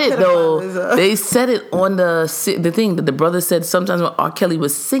said it though. They said it on the thing that the brother said. Sometimes when R. Kelly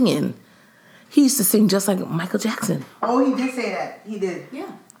was singing, he used to sing just like Michael Jackson. Oh, he did say that. He did. Yeah.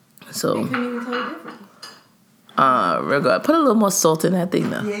 So, You couldn't even tell the difference. put a little more salt in that thing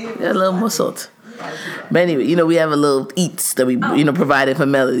now. Yeah, A little more salt. But anyway, we have a little eats that we, provided for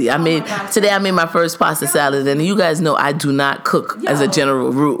Melody. Today I made my first pasta salad, and you guys know I do not cook as a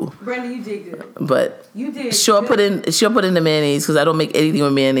general rule. Brenda, you did good. But You did. she'll put in the mayonnaise because I don't make anything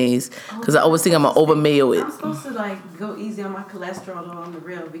with mayonnaise because I always think I'm gonna over mayo it. I'm supposed to go easy on my cholesterol on the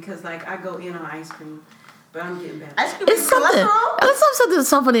real because I go in on ice cream, but I'm getting better. Ice cream It's is something. cholesterol? It's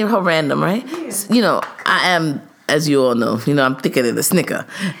something how random, right? Yeah. I am. As you all know, I'm thicker than a Snicker.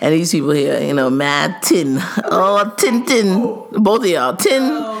 And these people here, mad tin. Oh, tin. Both of y'all.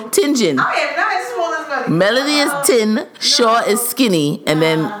 Tin gin. I am not as small as Melody. Melody is tin, Shaw is skinny, and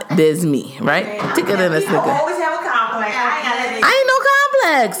then there's me, right? Thicker than a People Snicker. always have a complex. I ain't got that. I ain't no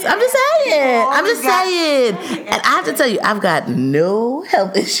complex. I'm just saying. And I have to tell you, I've got no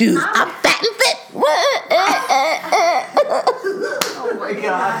health issues. I'm fat and fit. Oh my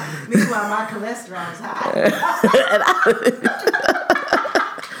God. Meanwhile, my cholesterol's high,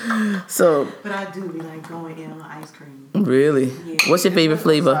 So, but I do like going in on ice cream. really? Yeah. What's your favorite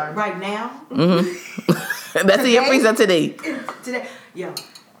flavor? Right now, That's in your freezer today. today,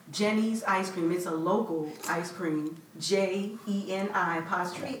 Jenny's ice cream. It's a local ice cream. JENI''S.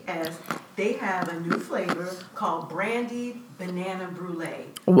 They have a new flavor called Brandy Banana Brulee.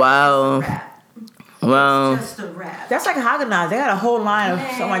 Wow. Wrap. Wow. Just a wrap. That's like a Haagen-Dazs. They got a whole line of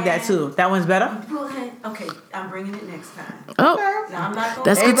something like that too. That one's better? Okay, I'm bringing it next time. Oh, Now, I'm not going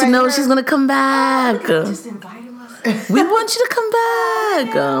that's good to know she's going to come back. just invited myself. We want you to come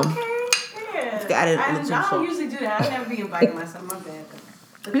back. Yeah. Got it. I don't usually do that. I never be inviting myself. My bad.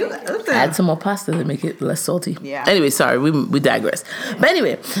 But thank you. Add some more pasta to make it less salty. Yeah. Anyway, sorry, we digress. But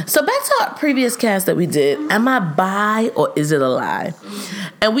anyway, so back to our previous cast that we did. Am I bi or is it a lie?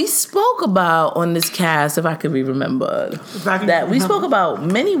 And we spoke about on this cast, if I could be remembered, that we spoke about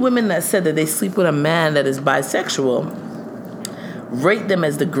many women that said that they sleep with a man that is bisexual, rate them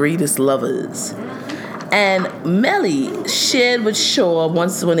as the greatest lovers. And Melly shared with Shaw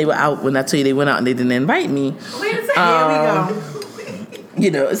once when they were out, when I tell you they went out and they didn't invite me. Wait a second. Here we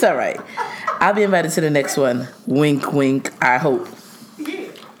go. It's all right. I'll be invited to the next one. Wink, wink, I hope. Yeah.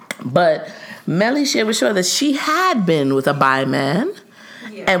 But Melly shared with Shaw that she had been with a bi man,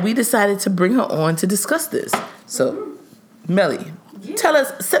 and we decided to bring her on to discuss this. So, Melly, tell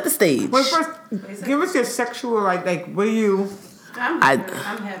us, set the stage. Well, first, give us your sexual, like what do you... I'm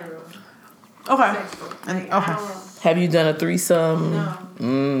hetero. Okay. Sexual. And- I okay. don't know. Have you done a threesome?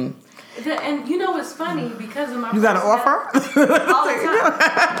 No. And it's funny because of my You got an offer? all the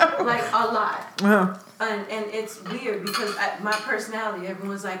time, like a lot. Uh-huh. And it's weird because my personality,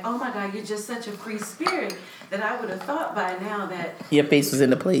 everyone's like, oh my God, you're just such a free spirit that I would have thought by now that Your face was in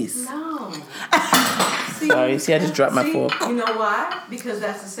the place. no. Sorry, see, I just dropped my fork. You know why? Because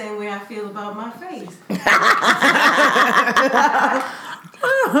that's the same way I feel about my face.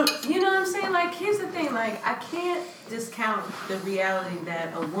 You know what I'm saying? Like, here's the thing. Like, I can't discount the reality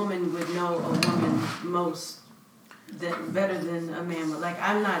that a woman would know a woman most better than a man would. Like,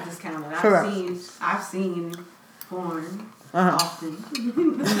 I'm not discounting. Correct. I've seen porn often.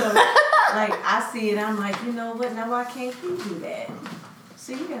 So, like, I see it. I'm like, you know what? Now why can't he do that?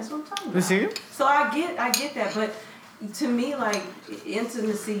 See, that's what I'm talking about. You see? So I get that, but to me, like,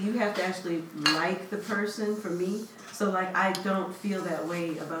 intimacy, you have to actually like the person. For me, so like, I don't feel that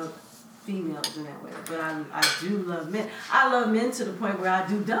way about females in that way, but I do love men. I love men to the point where I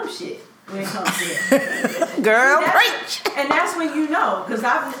do dumb shit when it comes to it. Girl, preach. And that's when you know, because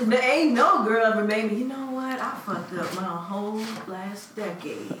there ain't no girl ever made me, you know what, I fucked up my whole last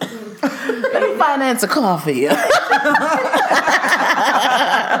decade. Let me finance a coffee.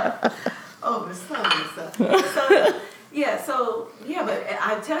 Over stuff. So, but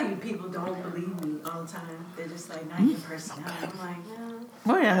I tell you, people don't believe me all the time. They're just like, not your personality. I'm like, no.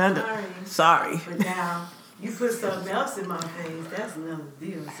 Oh, yeah. Sorry. But now, you put something else in my face, that's another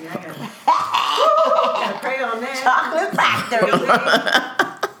deal. See, I gotta pray on that. Chocolate factory.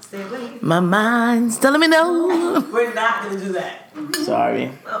 Say, wait. My mind's telling me no. We're not gonna do that.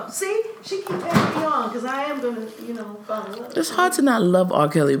 Sorry. Oh, see, she keeps passing me on because I am gonna, follow up. It's hard to not love R.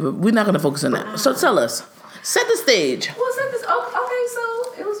 Kelly, but we're not going to focus on that. So tell us. Set the stage. Well, okay, so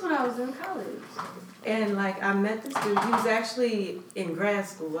it was when I was in college. And, like, I met this dude. He was actually in grad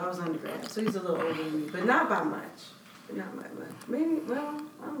school. I was undergrad. So he's a little older than me, but not by much. Maybe, well,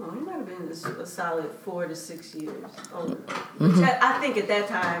 I don't know. He might have been a solid 4 to 6 years older. Which I think at that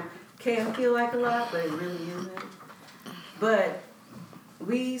time can feel like a lot, but it really isn't. But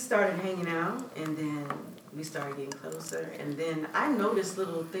we started hanging out, and then we started getting closer. And then I noticed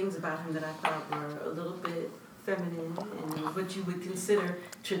little things about him that I thought were a little bit feminine and what you would consider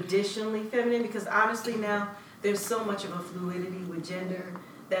traditionally feminine, because honestly now there's so much of a fluidity with gender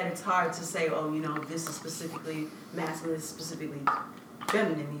that it's hard to say, oh, this is specifically masculine, this is specifically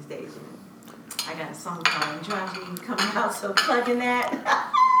feminine these days. I got a song called Androgyny coming out, so plugging that.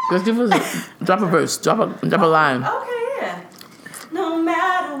 Let's give us drop a verse, drop a line. Okay, yeah. No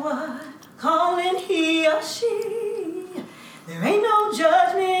matter what, calling he or she, there ain't no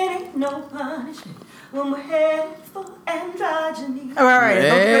judgment, ain't no punishment when we're headed for androgyny. All right.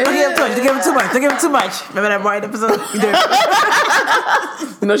 Don't give him too much. Remember that Martin episode?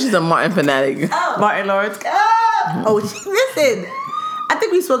 You know she's a Martin fanatic. Oh. Martin Lawrence. Oh, listen. I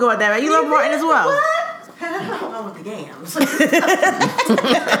think we spoke about that, right? You love Martin as well. What? I want the yams.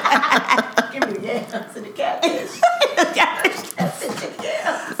 Give me the yams and the catfish.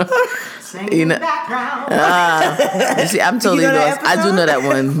 Singing in the background. You see, I'm totally lost. I do know that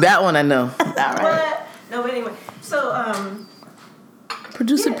one. That one I know. All right. No, but anyway. So,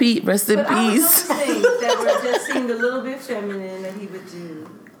 Producer Pete, rest in peace. I was doing things that were just seemed a little bit feminine that he would do.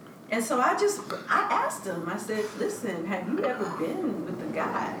 And so I asked him, I said, listen, have you ever been with a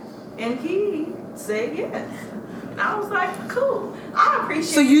guy? And he said yes. And I was like, cool. I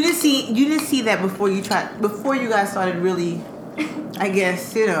appreciate it. So you didn't see that before you guys started really, I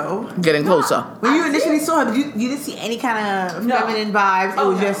guess, getting closer. when you initially saw him, you didn't see any kind of feminine vibes. It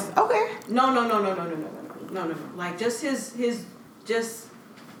was just okay. No. Like just his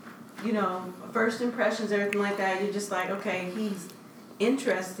first impressions, everything like that. You're just like, okay, he's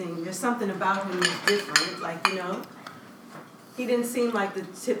interesting. There's something about him that's different. Like, he didn't seem like the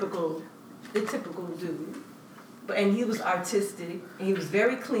typical dude. And he was artistic. And he was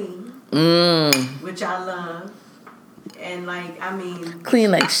very clean, which I love. And clean,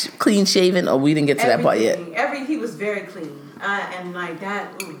 like clean shaven. Oh, we didn't get to that part yet. He was very clean, and like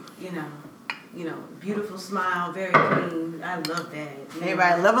that. Beautiful smile, very clean. I love that.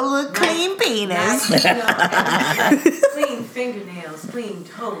 Everybody love a little clean penis. Clean fingernails, clean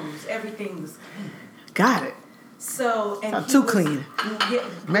toes. Everything was clean. Got it. So and Too clean. Yeah,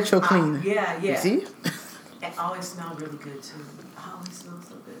 Metro clean. Yeah. You see? And always smelled really good too. Always smelled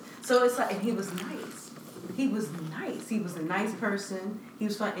so good. So it's like, and he was nice. He was nice. He was a nice person. He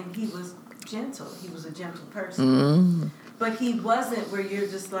was fun, and he was gentle. He was a gentle person. But he wasn't where you're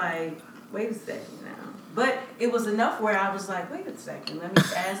just like, wait a second now. But it was enough where I was like, wait a second, let me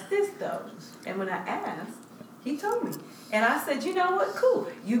ask this though. And when I asked, he told me. And I said, you know what, cool.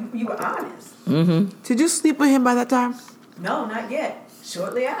 You were honest. Mm-hmm. Did you sleep with him by that time? No, not yet.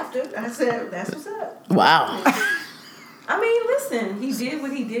 Shortly after, I said, that's what's up. Wow. I mean, listen, he did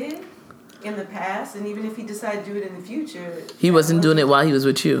what he did in the past, and even if he decided to do it in the future, he wasn't doing it while he was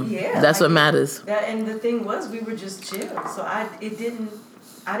with you. Yeah, that's what matters. And the thing was, we were just chill. So I didn't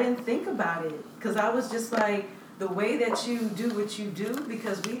think about it because I was just like, the way that you do what you do,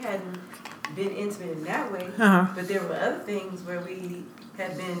 because we hadn't been intimate in that way, but there were other things where we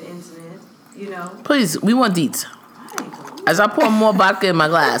had been intimate. Please, we want deets. As I pour more vodka in my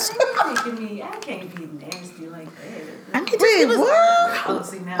glass. I can't be nasty like that. It was- what? Oh,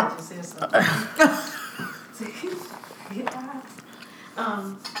 see, now I just said something.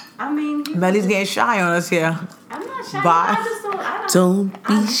 I mean, Melly's getting shy on us here. I'm not shy. Bye. I just don't. Don't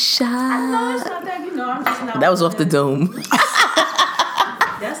be I know shy. it's not that. You know, I'm just not. That was off the dome.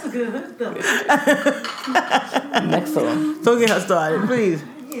 That's a good though. Next song. Don't get her started, please.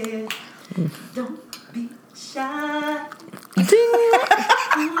 Yeah. Don't be shy.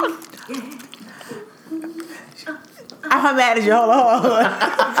 I'm mad at you. Hold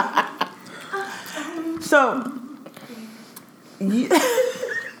on. So, you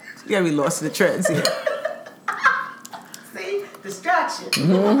gotta be lost in the trends here. See, distraction.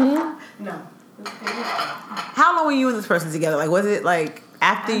 Mm-hmm. No. How long were you and this person together? Like, was it like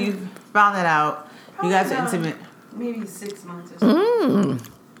after you found that out, you guys were Probably intimate? Maybe 6 months or something.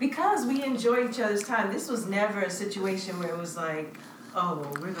 Because we enjoy each other's time. This was never a situation where it was like, oh,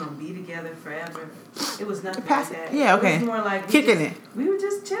 well, we're gonna be together forever. It was nothing like that. Yeah, okay. It was more like we were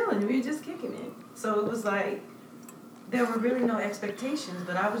just chilling. We were just kicking it. So it was like there were really no expectations.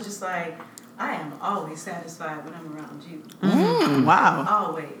 But I was just like, I am always satisfied when I'm around you. Wow.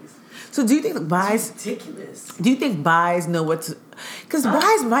 Always. So do you think It's ridiculous. Do you think buys know what to? Because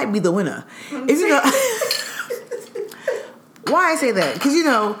buys might be the winner. If you know. Why I say that? Because you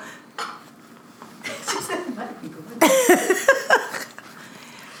know.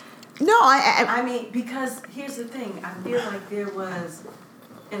 No, I mean, because here's the thing. I feel like there was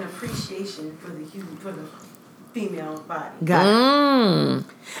an appreciation for the female body. got it.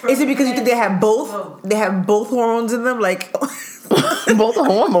 Is it because you think they have both? They have both hormones in them, like. Both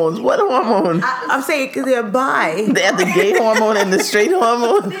hormones. What hormone? I'm saying because they're bi. They have the gay hormone and the straight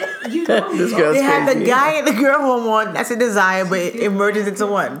hormone. You know, This girl's They have the crazy. guy and the girl hormone. That's a desire, but it merges into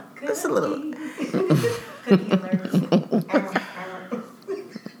one. Just a little.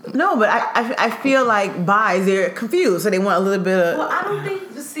 No, but I feel like buys, they're confused, so they want a little bit of. Well, I don't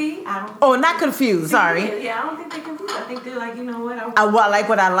think. See, I don't. Oh, not confused. Sorry. Yeah, I don't think they're confused. I think they're like, you know what? I like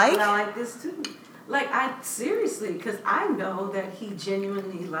what I like. But I like this too. Like seriously, because I know that he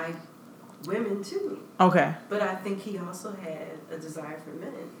genuinely liked women too. Okay. But I think he also had a desire for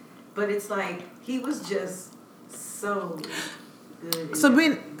men. But it's like he was just so good. So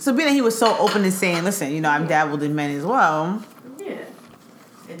being that he was so open and saying, listen, you know, I've dabbled in men as well. Yeah.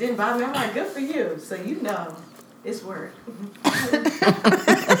 It didn't bother me. I'm like, good for you. So you know it's work.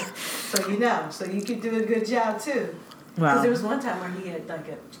 So you know. So you could do a good job too. Because Wow. there was one time where he had like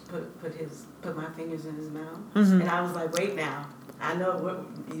put my fingers in his mouth, and I was like, wait now, I know what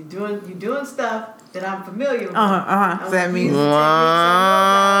you're doing stuff that I'm familiar with. So that means.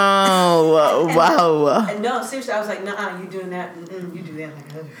 Wow. And no, seriously, I was like, nah, you doing that? You do that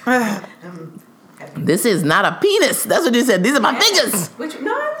like. This is not a penis. That's what you said. These are my fingers. Which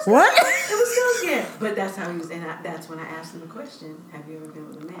no, it was What? It was so good. But that's how he was, and that's when I asked him the question: have you ever been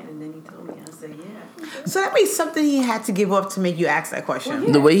with a man? And then he told me. I said, yeah. So that means something he had to give up to make you ask that question. Well,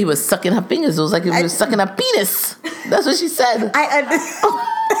 yeah. The way he was sucking her fingers, it was like he was sucking a penis. That's what she said. I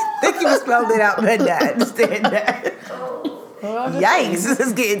think you spelled it out, but I understand that. Yikes! This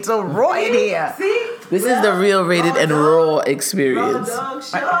is getting so raw in here. See, This is the real rated and raw experience. dog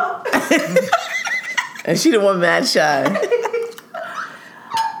show. And she the one mad shy.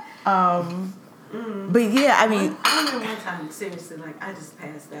 But yeah, I mean, I remember one time, seriously, like I just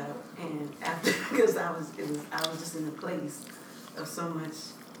passed out, and after because I was just in a place of so much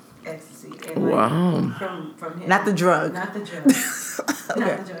ecstasy, and like Wow. from him, not the drug. not the drug, Okay.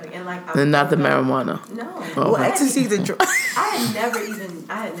 not the drug, and like And not the marijuana. No, Oh. Well, ecstasy is a drug. I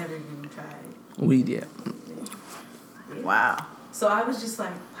had never even tried. Weed, yeah. Wow. So I was just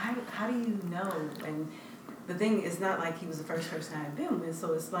like, how do you know? And the thing is not like he was the first person I had been with,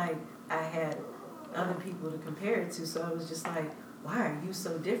 so it's like I had other people to compare it to. So I was just like, why are you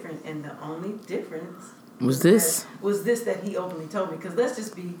so different? And the only difference Was this? that he openly told me. Because let's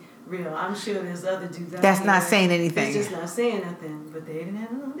just be real. I'm sure there's other dudes out That's here not saying anything. that's just not saying nothing. But they didn't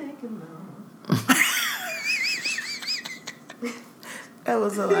have no dick in them. That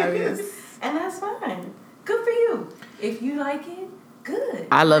was hilarious. And that's fine. Good for you. If you like it, good.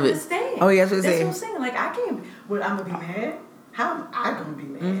 I love it. Understand. Oh, yeah, that's what That's I'm what I'm saying. Like, I can't. Well, I'm gonna be mad. How am I gonna be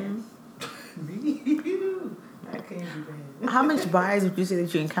mad? Me? I can't be mad. How much bias would you say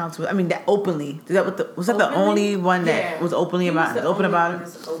that you encountered with? I mean, that openly. Was that the Openly? only one that Yeah. was openly He about was the open only about one it?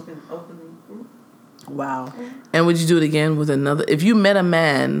 that's openly. Wow. And would you do it again with another? If you met a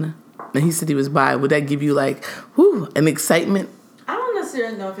man and he said he was bi, would that give you like, whoo, an excitement? I don't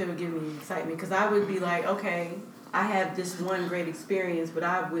necessarily know if it would give me excitement because I would be like, okay, I had this one great experience, but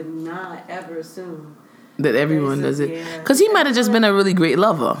I would not ever assume That everyone does it? Yeah. Because he might have just been a really great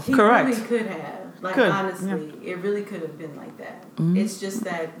lover. he Correct. really could have. Like, Could, honestly, it really could have been like that. Mm-hmm. It's just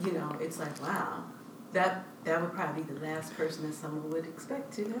that, it's like, wow, that would probably be the last person that someone would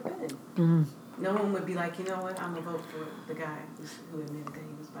expect to have been. Mm-hmm. No one would be like, you know what, I'm going to vote for the guy who admitted that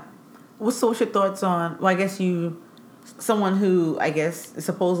he was bi. What's your thoughts on, well, I guess someone who, I guess, is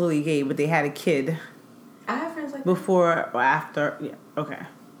supposedly gay, but they had a kid I have friends like before or after. Yeah, okay. that.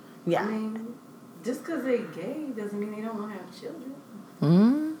 Yeah. I mean, just because they're gay doesn't mean they don't want to have children.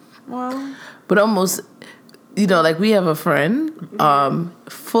 Mm-hmm. Well, But almost, like we have a friend,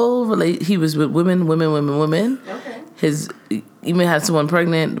 he was with women. Okay. He even had someone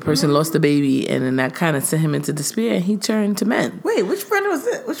pregnant, the person lost the baby, and then that kind of sent him into despair, and he turned to men. wait, which friend was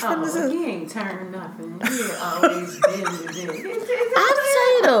it? Which friend is it? He ain't turned nothing. He had always been with it. I have to tell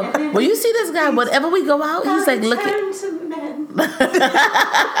you though, when you see this guy, whenever we go out, he's like looking Turn to men.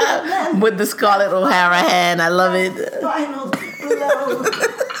 with the Scarlett O'Hara hand. I love it. Final blow.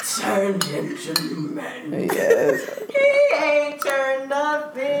 Turned into men. Yes. He ain't turned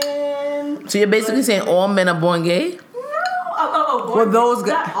nothing. So you're basically saying all men are born gay? Born Well, those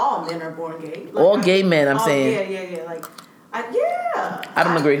gay. Not all men are born gay. Like, All gay men, I'm saying. Yeah. Like, I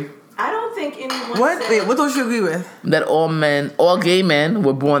don't agree. I don't think anyone. What? Said, Wait, what don't you agree with? That all gay men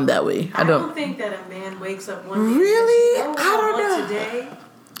were born that way. I don't think that a man wakes up one day. Really? And says, I don't want know. Today.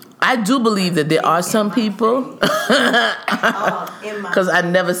 I do believe that there are some people, because I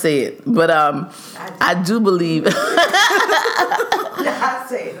never say it, but I do believe. I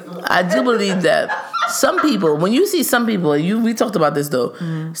say it. I do believe that some people, when you see some people, we talked about this though,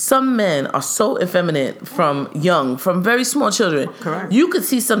 some men are so effeminate from very small children. Correct. You could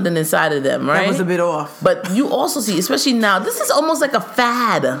see something inside of them, right? That was a bit off. But you also see, especially now, this is almost like a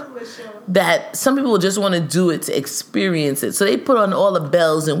fad that some people just want to do it to experience it. So they put on all the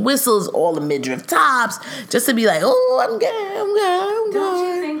bells and whistles, all the midriff tops, just to be like, oh, I'm gay. Don't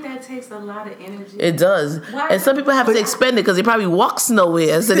you think that takes a lot of energy? It does. Why? And some people have to expend it because they probably walks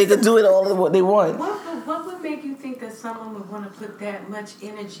nowhere so they can do it all of what they want. What would make you think that someone would want to put that much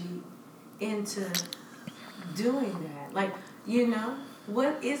energy into doing that? Like,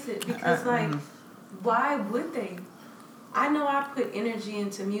 what is it? Because, why would they? I know I put energy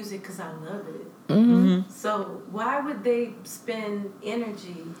into music because I love it. Mm-hmm. So why would they spend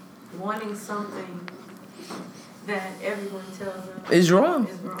energy wanting something that everyone tells them It's wrong.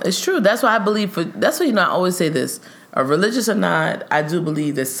 It's true. That's why I believe that's why I always say this. Religious or not, I do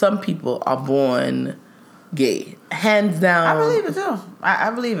believe that some people are born gay. Hands down. I believe it too. I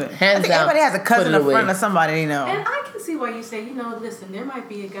believe it. Hands I think down, everybody has a cousin, put it a friend, away. or somebody they know. And I can see why you say, listen, there might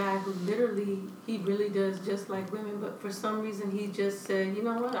be a guy who literally, he really does just like women, but for some reason he just said, you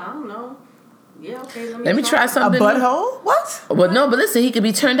know what, I don't know. Yeah, okay, let me try A something. butthole? What? Well, no, but listen, he could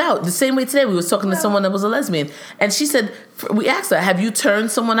be turned out. The same way today, we was talking to someone that was a lesbian. And she said, we asked her, have you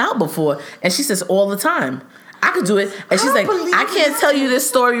turned someone out before? And she says, all the time. I could do it. And she's like, I can't tell you this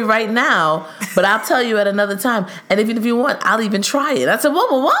story right now, but I'll tell you at another time. And even if you want, I'll even try it. I said, whoa.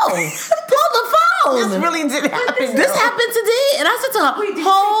 Pull the phone. This really didn't happen. This happened today. And I said to her,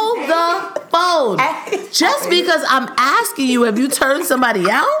 hold the phone. Just because I'm asking you, have you turned somebody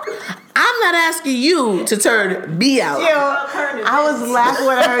out? I'm not asking you to turn me out. I was laughing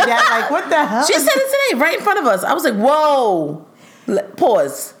when I heard that. Like, what the hell? She said it today, right in front of us. I was like, whoa.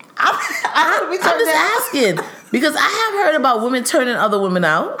 Pause. I'm just asking. Because I have heard about women turning other women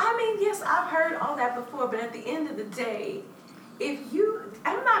out. I mean, yes, I've heard all that before, but at the end of the day,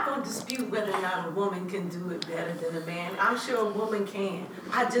 I'm not going to dispute whether or not a woman can do it better than a man. I'm sure a woman can.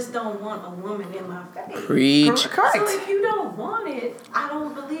 I just don't want a woman in my face. Preach. Correct. So if you don't want it, I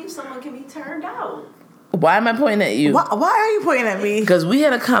don't believe someone can be turned out. Why am I pointing at you? Why are you pointing at me? Because we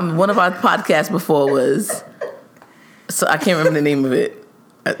had a comment. One of our podcasts before was, so I can't remember the name of it.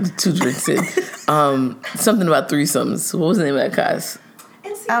 2 drinks in. Something about threesomes. What was the name of that cast?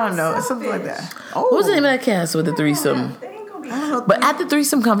 And see, I don't know. that's Something like selfish. that. Oh. What was the name of that cast with the threesome? They ain't gonna be. But at the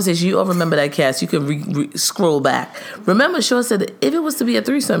threesome conversation, you all remember that cast. You can scroll back. Remember, Shaw said that if it was to be a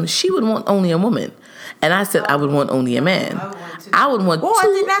threesome, she would want only a woman. And I said I would want only a man. I would want Well, two.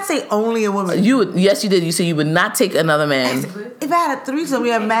 I did not say only a woman. You would, yes, you did. You said you would not take another man. If I had a threesome,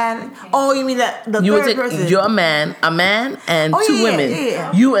 we a man. Oh, you mean the You would third take person? your man, a man, and Oh, 2 yeah, women.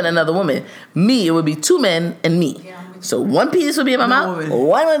 yeah. You and another woman. Me, it would be 2 men and me. So one penis would be in my mouth. woman.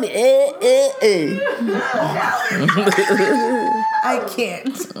 One would be. I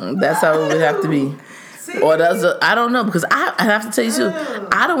can't. That's how it would have to be. Or I don't know, because I have to tell you too,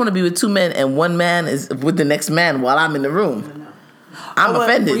 I don't want to be with 2 men and 1 man is with the next man while I'm in the room. I'm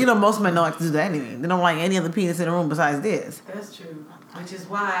offended. Well, most men don't like to do that anyway. They don't like any other penis in the room besides theirs. That's true. Which is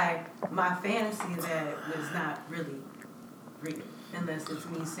why my fantasy of that was not really real. Unless it's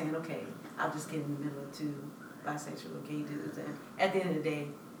me saying, okay, I'll just get in the middle of two bisexual or gay dudes, and at the end of the day,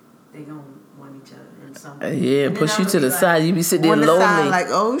 they gonna want each other in some way. Yeah, And push then you I'm to the like, side. You be sitting there On the lonely. side, like,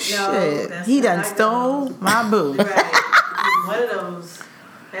 oh shit, that's he not done how it stole goes. my boo. Right. One of those,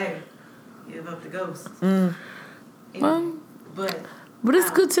 hey, give up the ghost. Well, But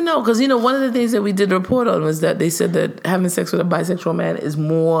it's good to know because one of the things that we did a report on was that they said that having sex with a bisexual man is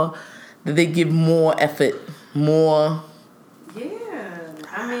more, that they give more effort, more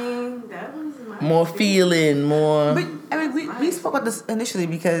I mean, that was my more experience. feeling, more. But I mean, we spoke about this initially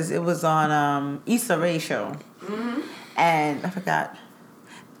because it was on Issa Rae's show, and I forgot.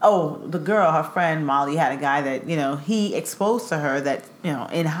 Oh, the girl, her friend Molly, had a guy that he exposed to her that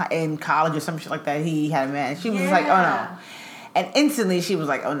in college or some shit like that he had a man. She was like, oh no. And instantly she was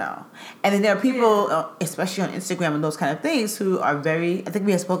like, oh no. And then there are people, especially on Instagram and those kind of things, who are very, I think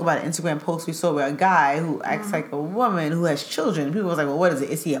we had spoke about an Instagram post we saw where a guy who acts like a woman who has children. People was like, well, what is it?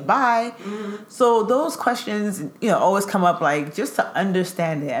 Is he a bi? So those questions, always come up like just to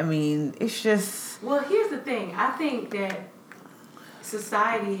understand it. I mean, it's just... Well, here's the thing. I think that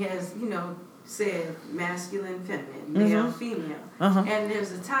society has, said masculine, feminine, male, female. And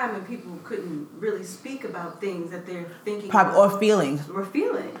there's a time when people couldn't really speak about things that they're thinking or feeling. Or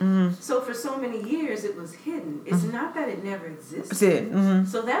feeling. So for so many years it was hidden. It's not that it never existed. That's it.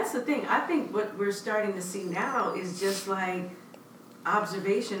 So that's the thing. I think what we're starting to see now is just like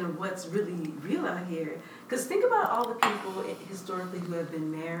observation of what's really real out here. Because think about all the people historically who have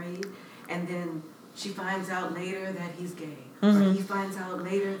been married and then she finds out later that he's gay. Or he finds out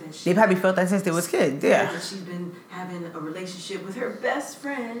later that They probably felt that since they was kids, yeah. that she's been having a relationship with her best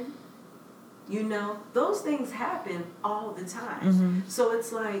friend. Those things happen all the time. So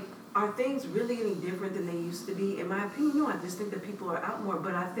it's like, are things really any different than they used to be? In my opinion, no. I just think that people are out more.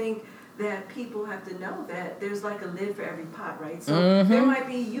 But I think that people have to know that there's like a lid for every pot, right? So there might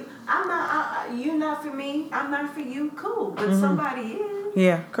be you. You're not for me. I'm not for you. Cool. But somebody is.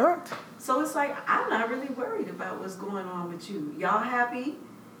 Yeah, correct. So it's like, I'm not really worried about what's going on with you. Y'all happy?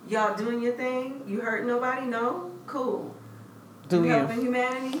 Y'all doing your thing? You hurt nobody? No? Cool. Do you? Helping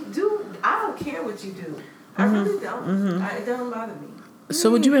humanity? I don't care what you do. I really don't. It doesn't bother me. So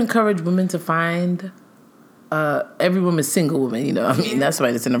would you encourage women to find every woman's single woman, that's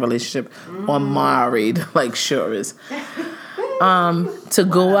right, that's in a relationship or married, like sure is, to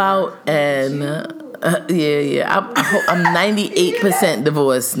go out and I'm 98%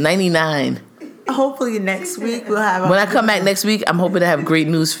 divorced, 99. Hopefully next week we'll have. When I come back next week, I'm hoping to have great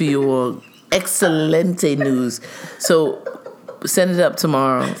news for you all, excelente news. So send it up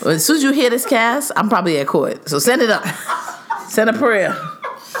tomorrow. As soon as you hear this cast, I'm probably at court. So send it up. Send a prayer.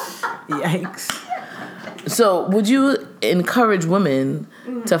 Yikes. So would you encourage women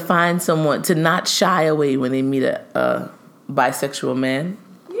to find someone, to not shy away when they meet a bisexual man?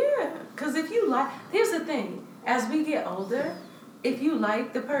 Yeah, because if you here's the thing. As we get older, if you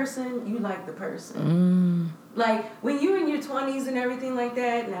like the person, you like the person. Like, when you're in your 20s and everything like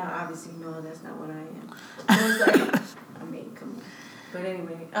that, now, obviously, no, that's not what I am. So it's like, come on. But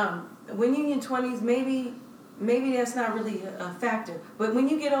anyway, when you're in your 20s, maybe that's not really a factor. But when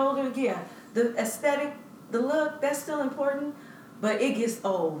you get older, yeah, the aesthetic, the look, that's still important. But it gets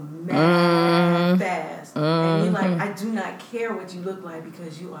old mad fast. And you're like, I do not care what you look like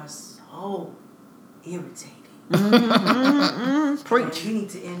because you are so irritating. Preach. You need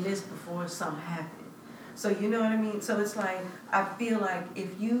to end this before something happens. So you know what I mean? So it's like, I feel like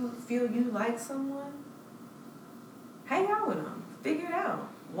if you feel you like someone, hang out with them. Figure it out.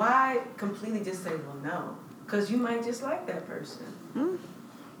 Why completely just say, well, no? Because you might just like that person.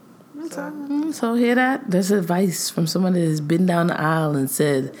 So hear that? There's advice from someone that has been down the aisle and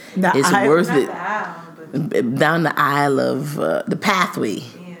said it's worth it. The aisle, but down the aisle of the pathway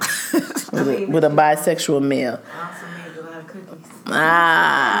with a bisexual male. I also made a lot of cookies.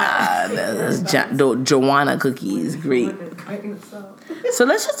 That's Joanna cookies, great. So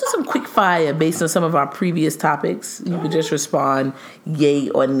let's just do some quick fire based on some of our previous topics. You could just respond yay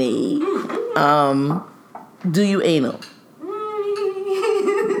or nay. Do you anal?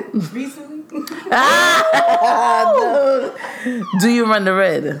 Recently? No. Do you run the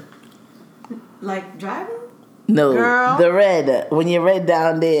red? Like driving? No, Girl. the red. When you're red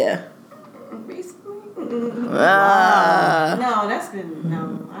down there. Recently? No, that's been,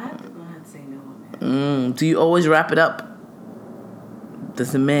 no. I have to say no on that. Do you always wrap it up?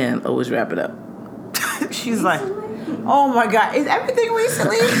 Does the man always wrap it up? She's like, oh my God, is everything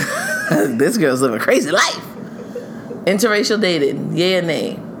recently? This girl's living a crazy life. Interracial dating, yay or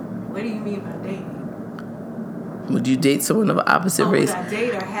nay? What do you mean by dating? Would you date someone of opposite race? Would I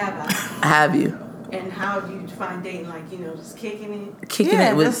date or have I? Have you? And how do you define dating? Like, just kicking it? Kicking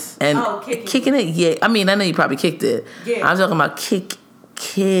it with kicking it. Yeah, I mean, I know you probably kicked it. Yeah. I'm talking about kicking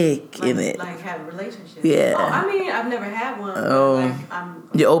it. Like have a relationship. Yeah. Oh, I mean, I've never had one. Oh.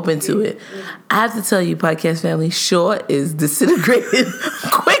 You're open to it. I have to tell you, podcast family, Shaw is disintegrated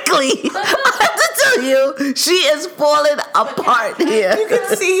quickly. I have to tell you, she is falling apart here. You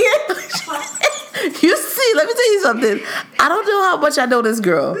can see it. You see, let me tell you something. I don't know how much I know this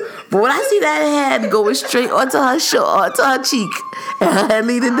girl, but when I see that hand going straight onto her onto her cheek, and her head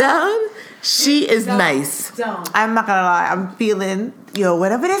leading down, she is nice. I'm not gonna lie. I'm feeling,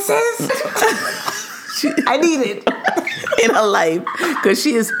 whatever this is. I need it in her life because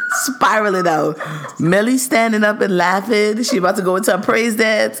she is spiraling out. Melly's standing up and laughing. She about to go into a praise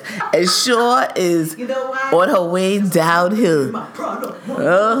dance, and Shaw is on her way downhill.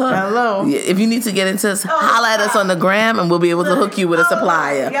 Hello. If you need to get into us, holla at us on the gram, and we'll be able to hook you with a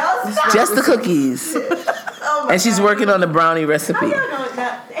supplier. Just the cookies. And she's working on the brownie recipe. Ain't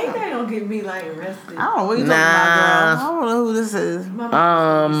that gonna get me like arrested? I don't know what you're talking about, girl. I don't know who this is. My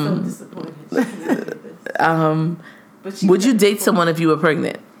mom was so disappointed. Would you date someone if you were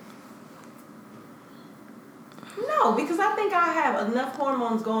pregnant? No, because I think I have enough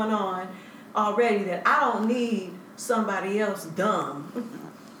hormones going on already that I don't need somebody else dumb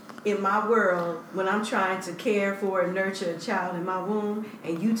in my world when I'm trying to care for and nurture a child in my womb,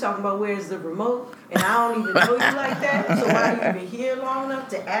 and you talking about where's the remote, and I don't even know you like that, so why are you even here long enough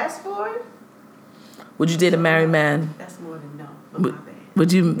to ask for it? Would you date a married man? That's more than no, but my bad.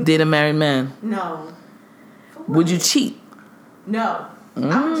 Would you date a married man? No. Would you cheat? No.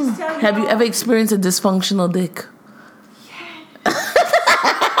 I'm just telling you. Have you ever experienced a dysfunctional dick?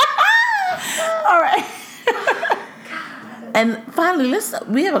 All right. And finally,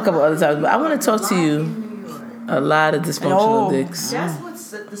 we have a couple other times, but I want to talk to you. A lot of dysfunctional dicks. That's what's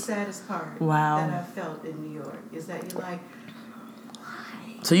the saddest part. Wow. That I felt in New York is that you're like,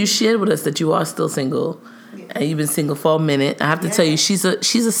 why? So you shared with us that you are still single, and you've been single for a minute. I have to tell you, she's a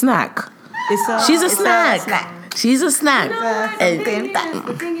snack. She's a snack. She's a snack.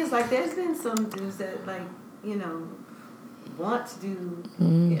 The thing is, like, there's been some dudes that, like, want to do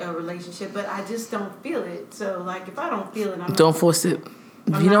a relationship, but I just don't feel it. So, like, if I don't feel it, don't force it.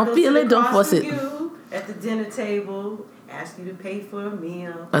 If you don't feel it, don't force it. You at the dinner table, ask you to pay for a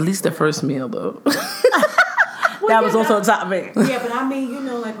meal. At least the first meal, though. That was also a topic. Yeah, but I mean,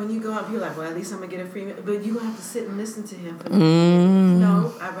 like when you go up, you're like, well, at least I'm gonna get a free meal. But you have to sit and listen to him for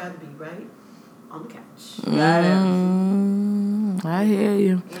No, I'd rather be right on the couch. I hear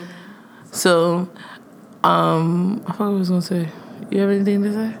you. So, I forgot what I was gonna say. You have anything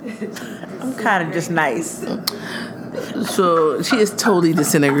to say? I'm kind of just nice. So she is totally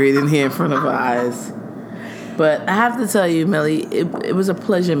disintegrating here in front of our eyes. But I have to tell you, Melly, it was a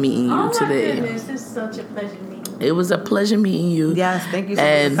pleasure meeting you today. Oh my goodness, it's such a pleasure meeting. It was a pleasure meeting you. Yes, thank you so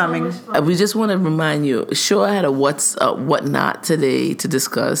much for coming. We just want to remind you, Shaw had a whatnot today to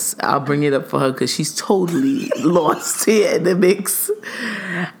discuss. I'll bring it up for her because she's totally lost here in the mix.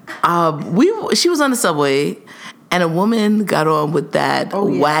 She was on the subway, and a woman got on with that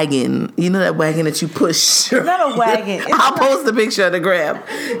wagon. You know that wagon that you push? It's not a wagon. I'll post the picture on the gram.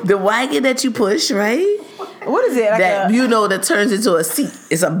 The wagon that you push, right? What is it? Like that turns into a seat.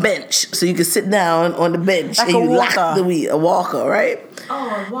 It's a bench, so you can sit down on the bench like and you walker. lock the wheel. A walker, right?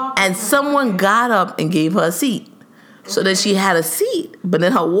 Oh, a walker. And someone got up and gave her a seat, so that she had a seat, but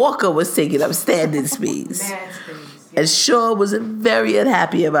then her walker was taking up standing space. And Shaw was very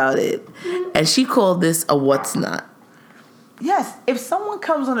unhappy about it, and she called this a what's not. Yes, if someone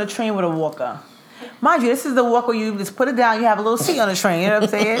comes on a train with a walker, mind you, this is the walker you just put it down. You have a little seat on the train. You know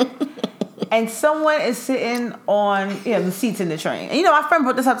what I'm saying? And someone is sitting on the seats in the train. And my friend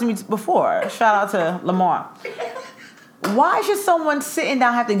brought this up to me before. Shout out to Lamar. Why should someone sitting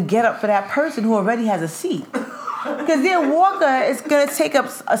down have to get up for that person who already has a seat? Because their walker is going to take up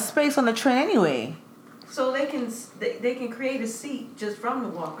a space on the train anyway. So they can create a seat just from the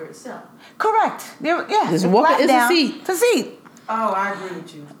walker itself. Correct. This walker is a seat. It's a seat. Oh, I agree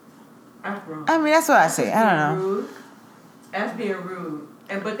with you. I'm wrong. I mean, that's what I say. I don't know. Rude. That's being rude.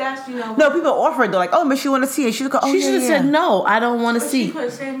 But that's, No, people offer it though, like, but she want to see it. She should have said no. I don't want to see. She could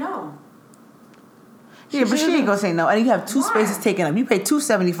have said no. Yeah, but she ain't gonna say no. And you have two spaces taken up. You pay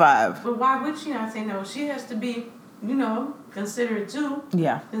 $275. But why would she not say no? She has to be, considerate too.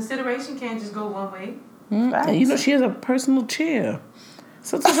 Yeah. Consideration can't just go one way. And she has a personal chair.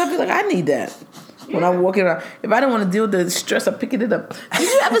 Sometimes I feel like I need that. When I'm walking around, if I don't want to deal with the stress of picking it up. Did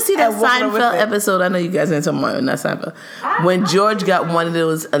you ever see that Seinfeld episode? I know you guys ain't talking about not Seinfeld. When George got one of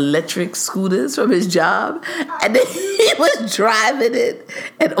those electric scooters from his job, and then he was driving it,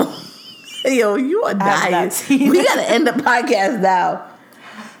 and Yo, you are dying. not seen We it. gotta end the podcast now.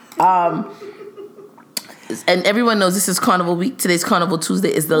 And everyone knows this is Carnival Week. Today's Carnival Tuesday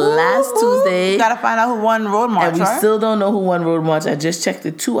is the last Tuesday. Gotta find out who won Road March, And we right? still don't know who won Road March. I just checked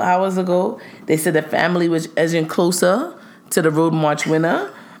it 2 hours ago. They said the family was edging closer to the Road March winner.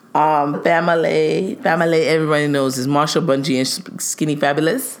 Family, everybody knows is Marshall Bungie and Skinny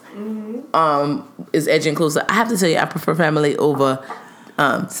Fabulous. Is edging closer. I have to tell you, I prefer Family over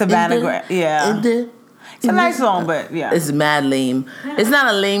Savannah Grant. Yeah. It's a nice song, but yeah. It's mad lame. It's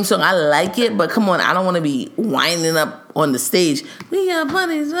not a lame song. I like it, but come on, I don't want to be winding up on the stage. We got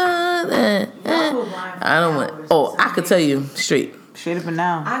bunnies. I don't want. Oh, I could tell you straight. Straight up and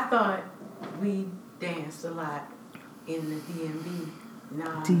down. I thought we danced a lot in the DMV.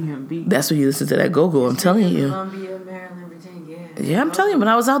 Nah. DMV. That's when you listen to that go-go. I'm telling you. Columbia, Maryland, Virginia. Yeah, I'm telling you. When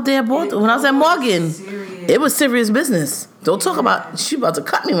I was out there, when I was at Morgan, it was serious business. Don't talk about. She about to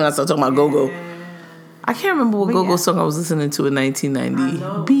cut me when I start talking about go-go. I can't remember what go-go song I was listening to in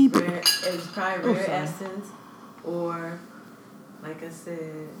 1990. Beep. It was probably Rare Essence or, like I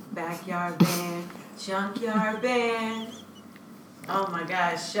said, Backyard Band, Junkyard Band. Oh my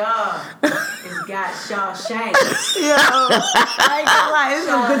God, Shaw. It's got Shawshank. Yo, I ain't gonna lie, it's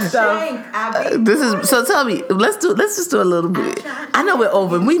some good stuff. This is so. Tell me, let's just do a little bit. I know we're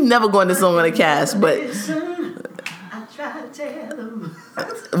over. We never going this long on the cast, but I try to tell them.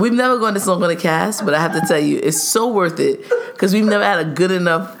 we've never gone this long on the cast. But I have to tell you, it's so worth it because we've never had a good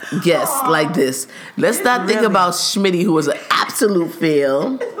enough guest like this. Let's not think about Schmitty, who was an absolute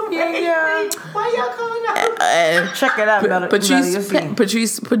fail. Yeah. Why y'all calling out? Check it out, Melody. Producer Pete.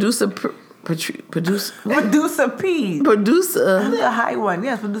 Producer A high one.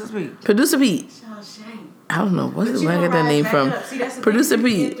 Yes, Producer Pete. Shawshank. I don't know where But did you I gonna get that rise name back from. up. See, that's the Producer thing.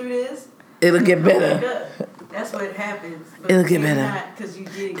 When you Pete. get through this, It'll get wake better. up. That's what happens. But It'll get maybe better. not, 'cause you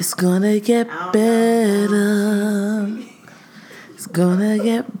did. It's gonna get I don't better. It's gonna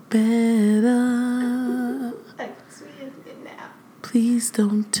get better. Like, sweet it now. Please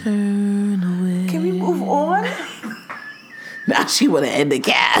don't turn away. Can we move on? Now she wanna end the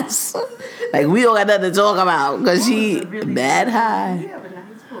cast. Like we don't got nothing to talk about because she that high. You have a nice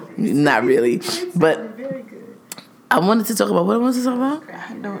voice. Not really, but Very good. I wanted to talk about what I wanted to talk about.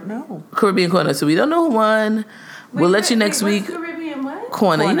 I don't know. Caribbean Corner. So we don't know who won. We'll let you next week. What's Caribbean what?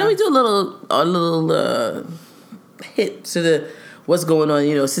 Corner. You know, we do a little hit to the what's going on.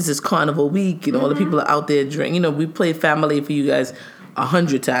 You know, since it's Carnival Week, you know, all the people are out there drinking. You know, we play Family for you guys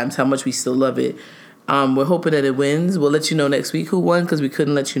 100 times. How much we still love it. We're hoping that it wins. We'll let you know next week who won because we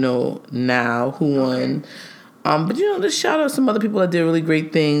couldn't let you know now who won. But you know, just shout out some other people that did really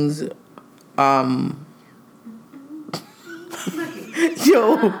great things.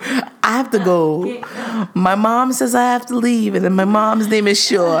 Yo, I have to go. My mom says I have to leave, and then my mom's name is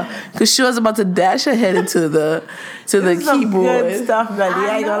Shaw, because Shaw's about to dash her head into the Some keyboard. good stuff, buddy.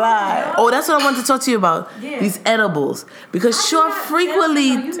 I ain't gonna lie. Oh, that's what I wanted to talk to you about. Yeah. These edibles, because Shaw frequently.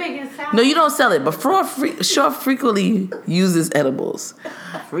 You make it sound No, you don't sell it, but Shaw frequently uses edibles.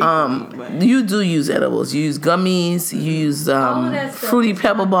 You do use edibles. You use gummies. You use that stuff fruity is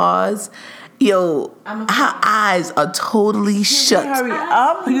Pebble bars. Yo, her eyes are totally shut. Hurry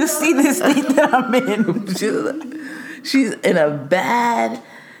up. You see this state that I'm in. She's in a bad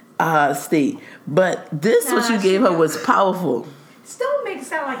state. But this, what you gave her, was powerful. Still make it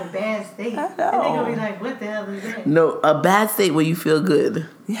sound like a bad state. I And they gonna be know. like, what the hell is that? No, a bad state where you feel good.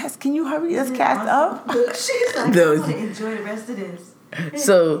 Yes, can you hurry this cast up? She's like, No. I want to enjoy the rest of this.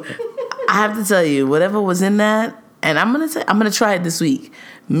 So I have to tell you, whatever was in that, and I'm gonna try it this week.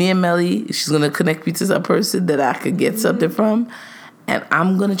 Me and Melly, she's gonna connect me to some person that I could get something from, and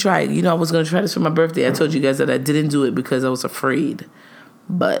I'm gonna try it. You know, I was gonna try this for my birthday. I told you guys that I didn't do it because I was afraid,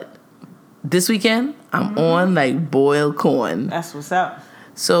 but this weekend I'm on like boiled corn. That's what's up.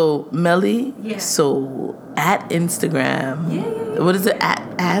 So Melly, Yeah. so at Instagram, what is it at?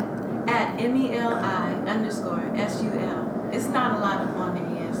 At MELI_SUL. It's not a lot on the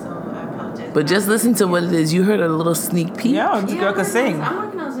end, so I apologize. But just listen to what it is. You heard a little sneak peek. Yo, this girl can sing. I'm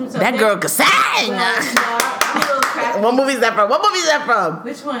working on some stuff. That girl can sing. I'm a little crappy. What movie is that from? What movie is that from?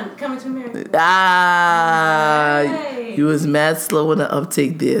 Which one? Coming to America. Ah, you was mad slow in the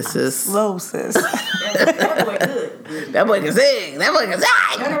uptake there, sis. Slow, sis. That boy good. That boy can sing. That boy can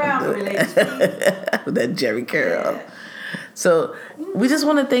Turn sing. around for me, ladies. That Jerry Curl. So we just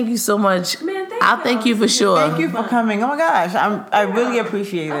want to thank you so much. Man, thank I'll thank you for sure. Thank you for coming. Oh my gosh, I really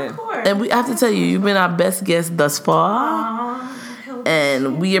appreciate it. Of course. And we have to tell you, you've been our best guest thus far. Hello.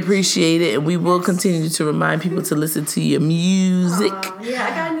 And we appreciate it, and we will continue to remind people to listen to your music. Yeah, I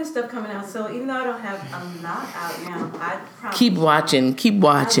got new stuff coming out, so even though I don't have a lot out now, I promise. Keep watching.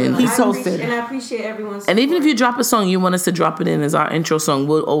 He's hosted. And I appreciate everyone's And even if support. you drop a song you want us to drop it in as our intro song,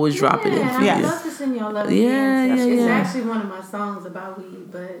 we'll always drop it in for I'd you. love to send y'all love. Yeah, It's yeah. actually one of my songs about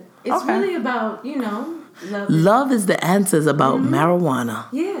weed, but it's Okay. really about, love. Love is the answers about marijuana.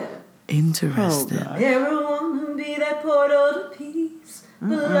 Yeah. Interesting. Everyone be that portal to peace,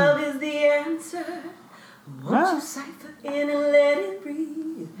 but love is the answer. Won't you cipher in and let it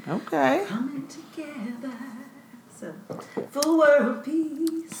breathe? Okay. Coming together. So, for world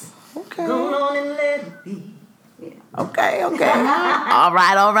peace. Okay. Go on and let it be. Okay. All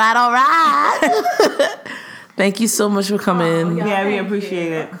right. Thank you so much for coming. Yeah, we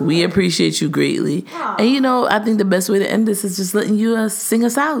appreciate it. We appreciate you greatly. And I think the best way to end this is just letting you sing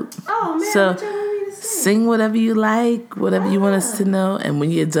us out. Oh, man. So, what y'all want me to sing? sing whatever you like, whatever you want us to know. And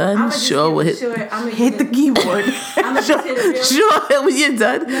when you're done, we'll hit Hit the keyboard. I'm gonna just hit it real Sure, when you're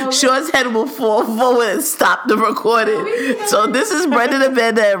done, Shaw's head will fall forward and stop the recording. So this is Brenda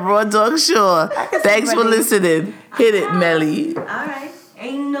Amanda and Raw Dog Shaw. Thanks for listening. Hit it, Melly. All right.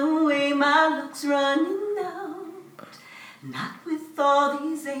 Ain't no way my luck's running out. Not with all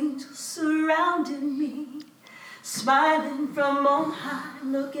these angels surrounding me. Smiling from on high,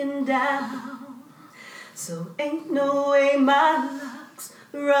 looking down. So ain't no way my luck's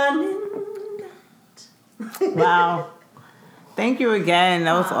running out. Wow. Thank you again.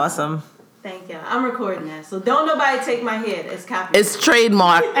 That was awesome. Thank y'all. I'm recording that. So don't nobody take my hit. It's copyright. It's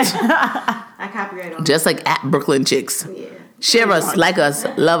trademarked, I copyright on just like at Brooklyn Chicks. it. Yeah. Share us, like us,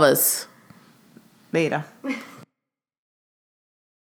 love us. Later.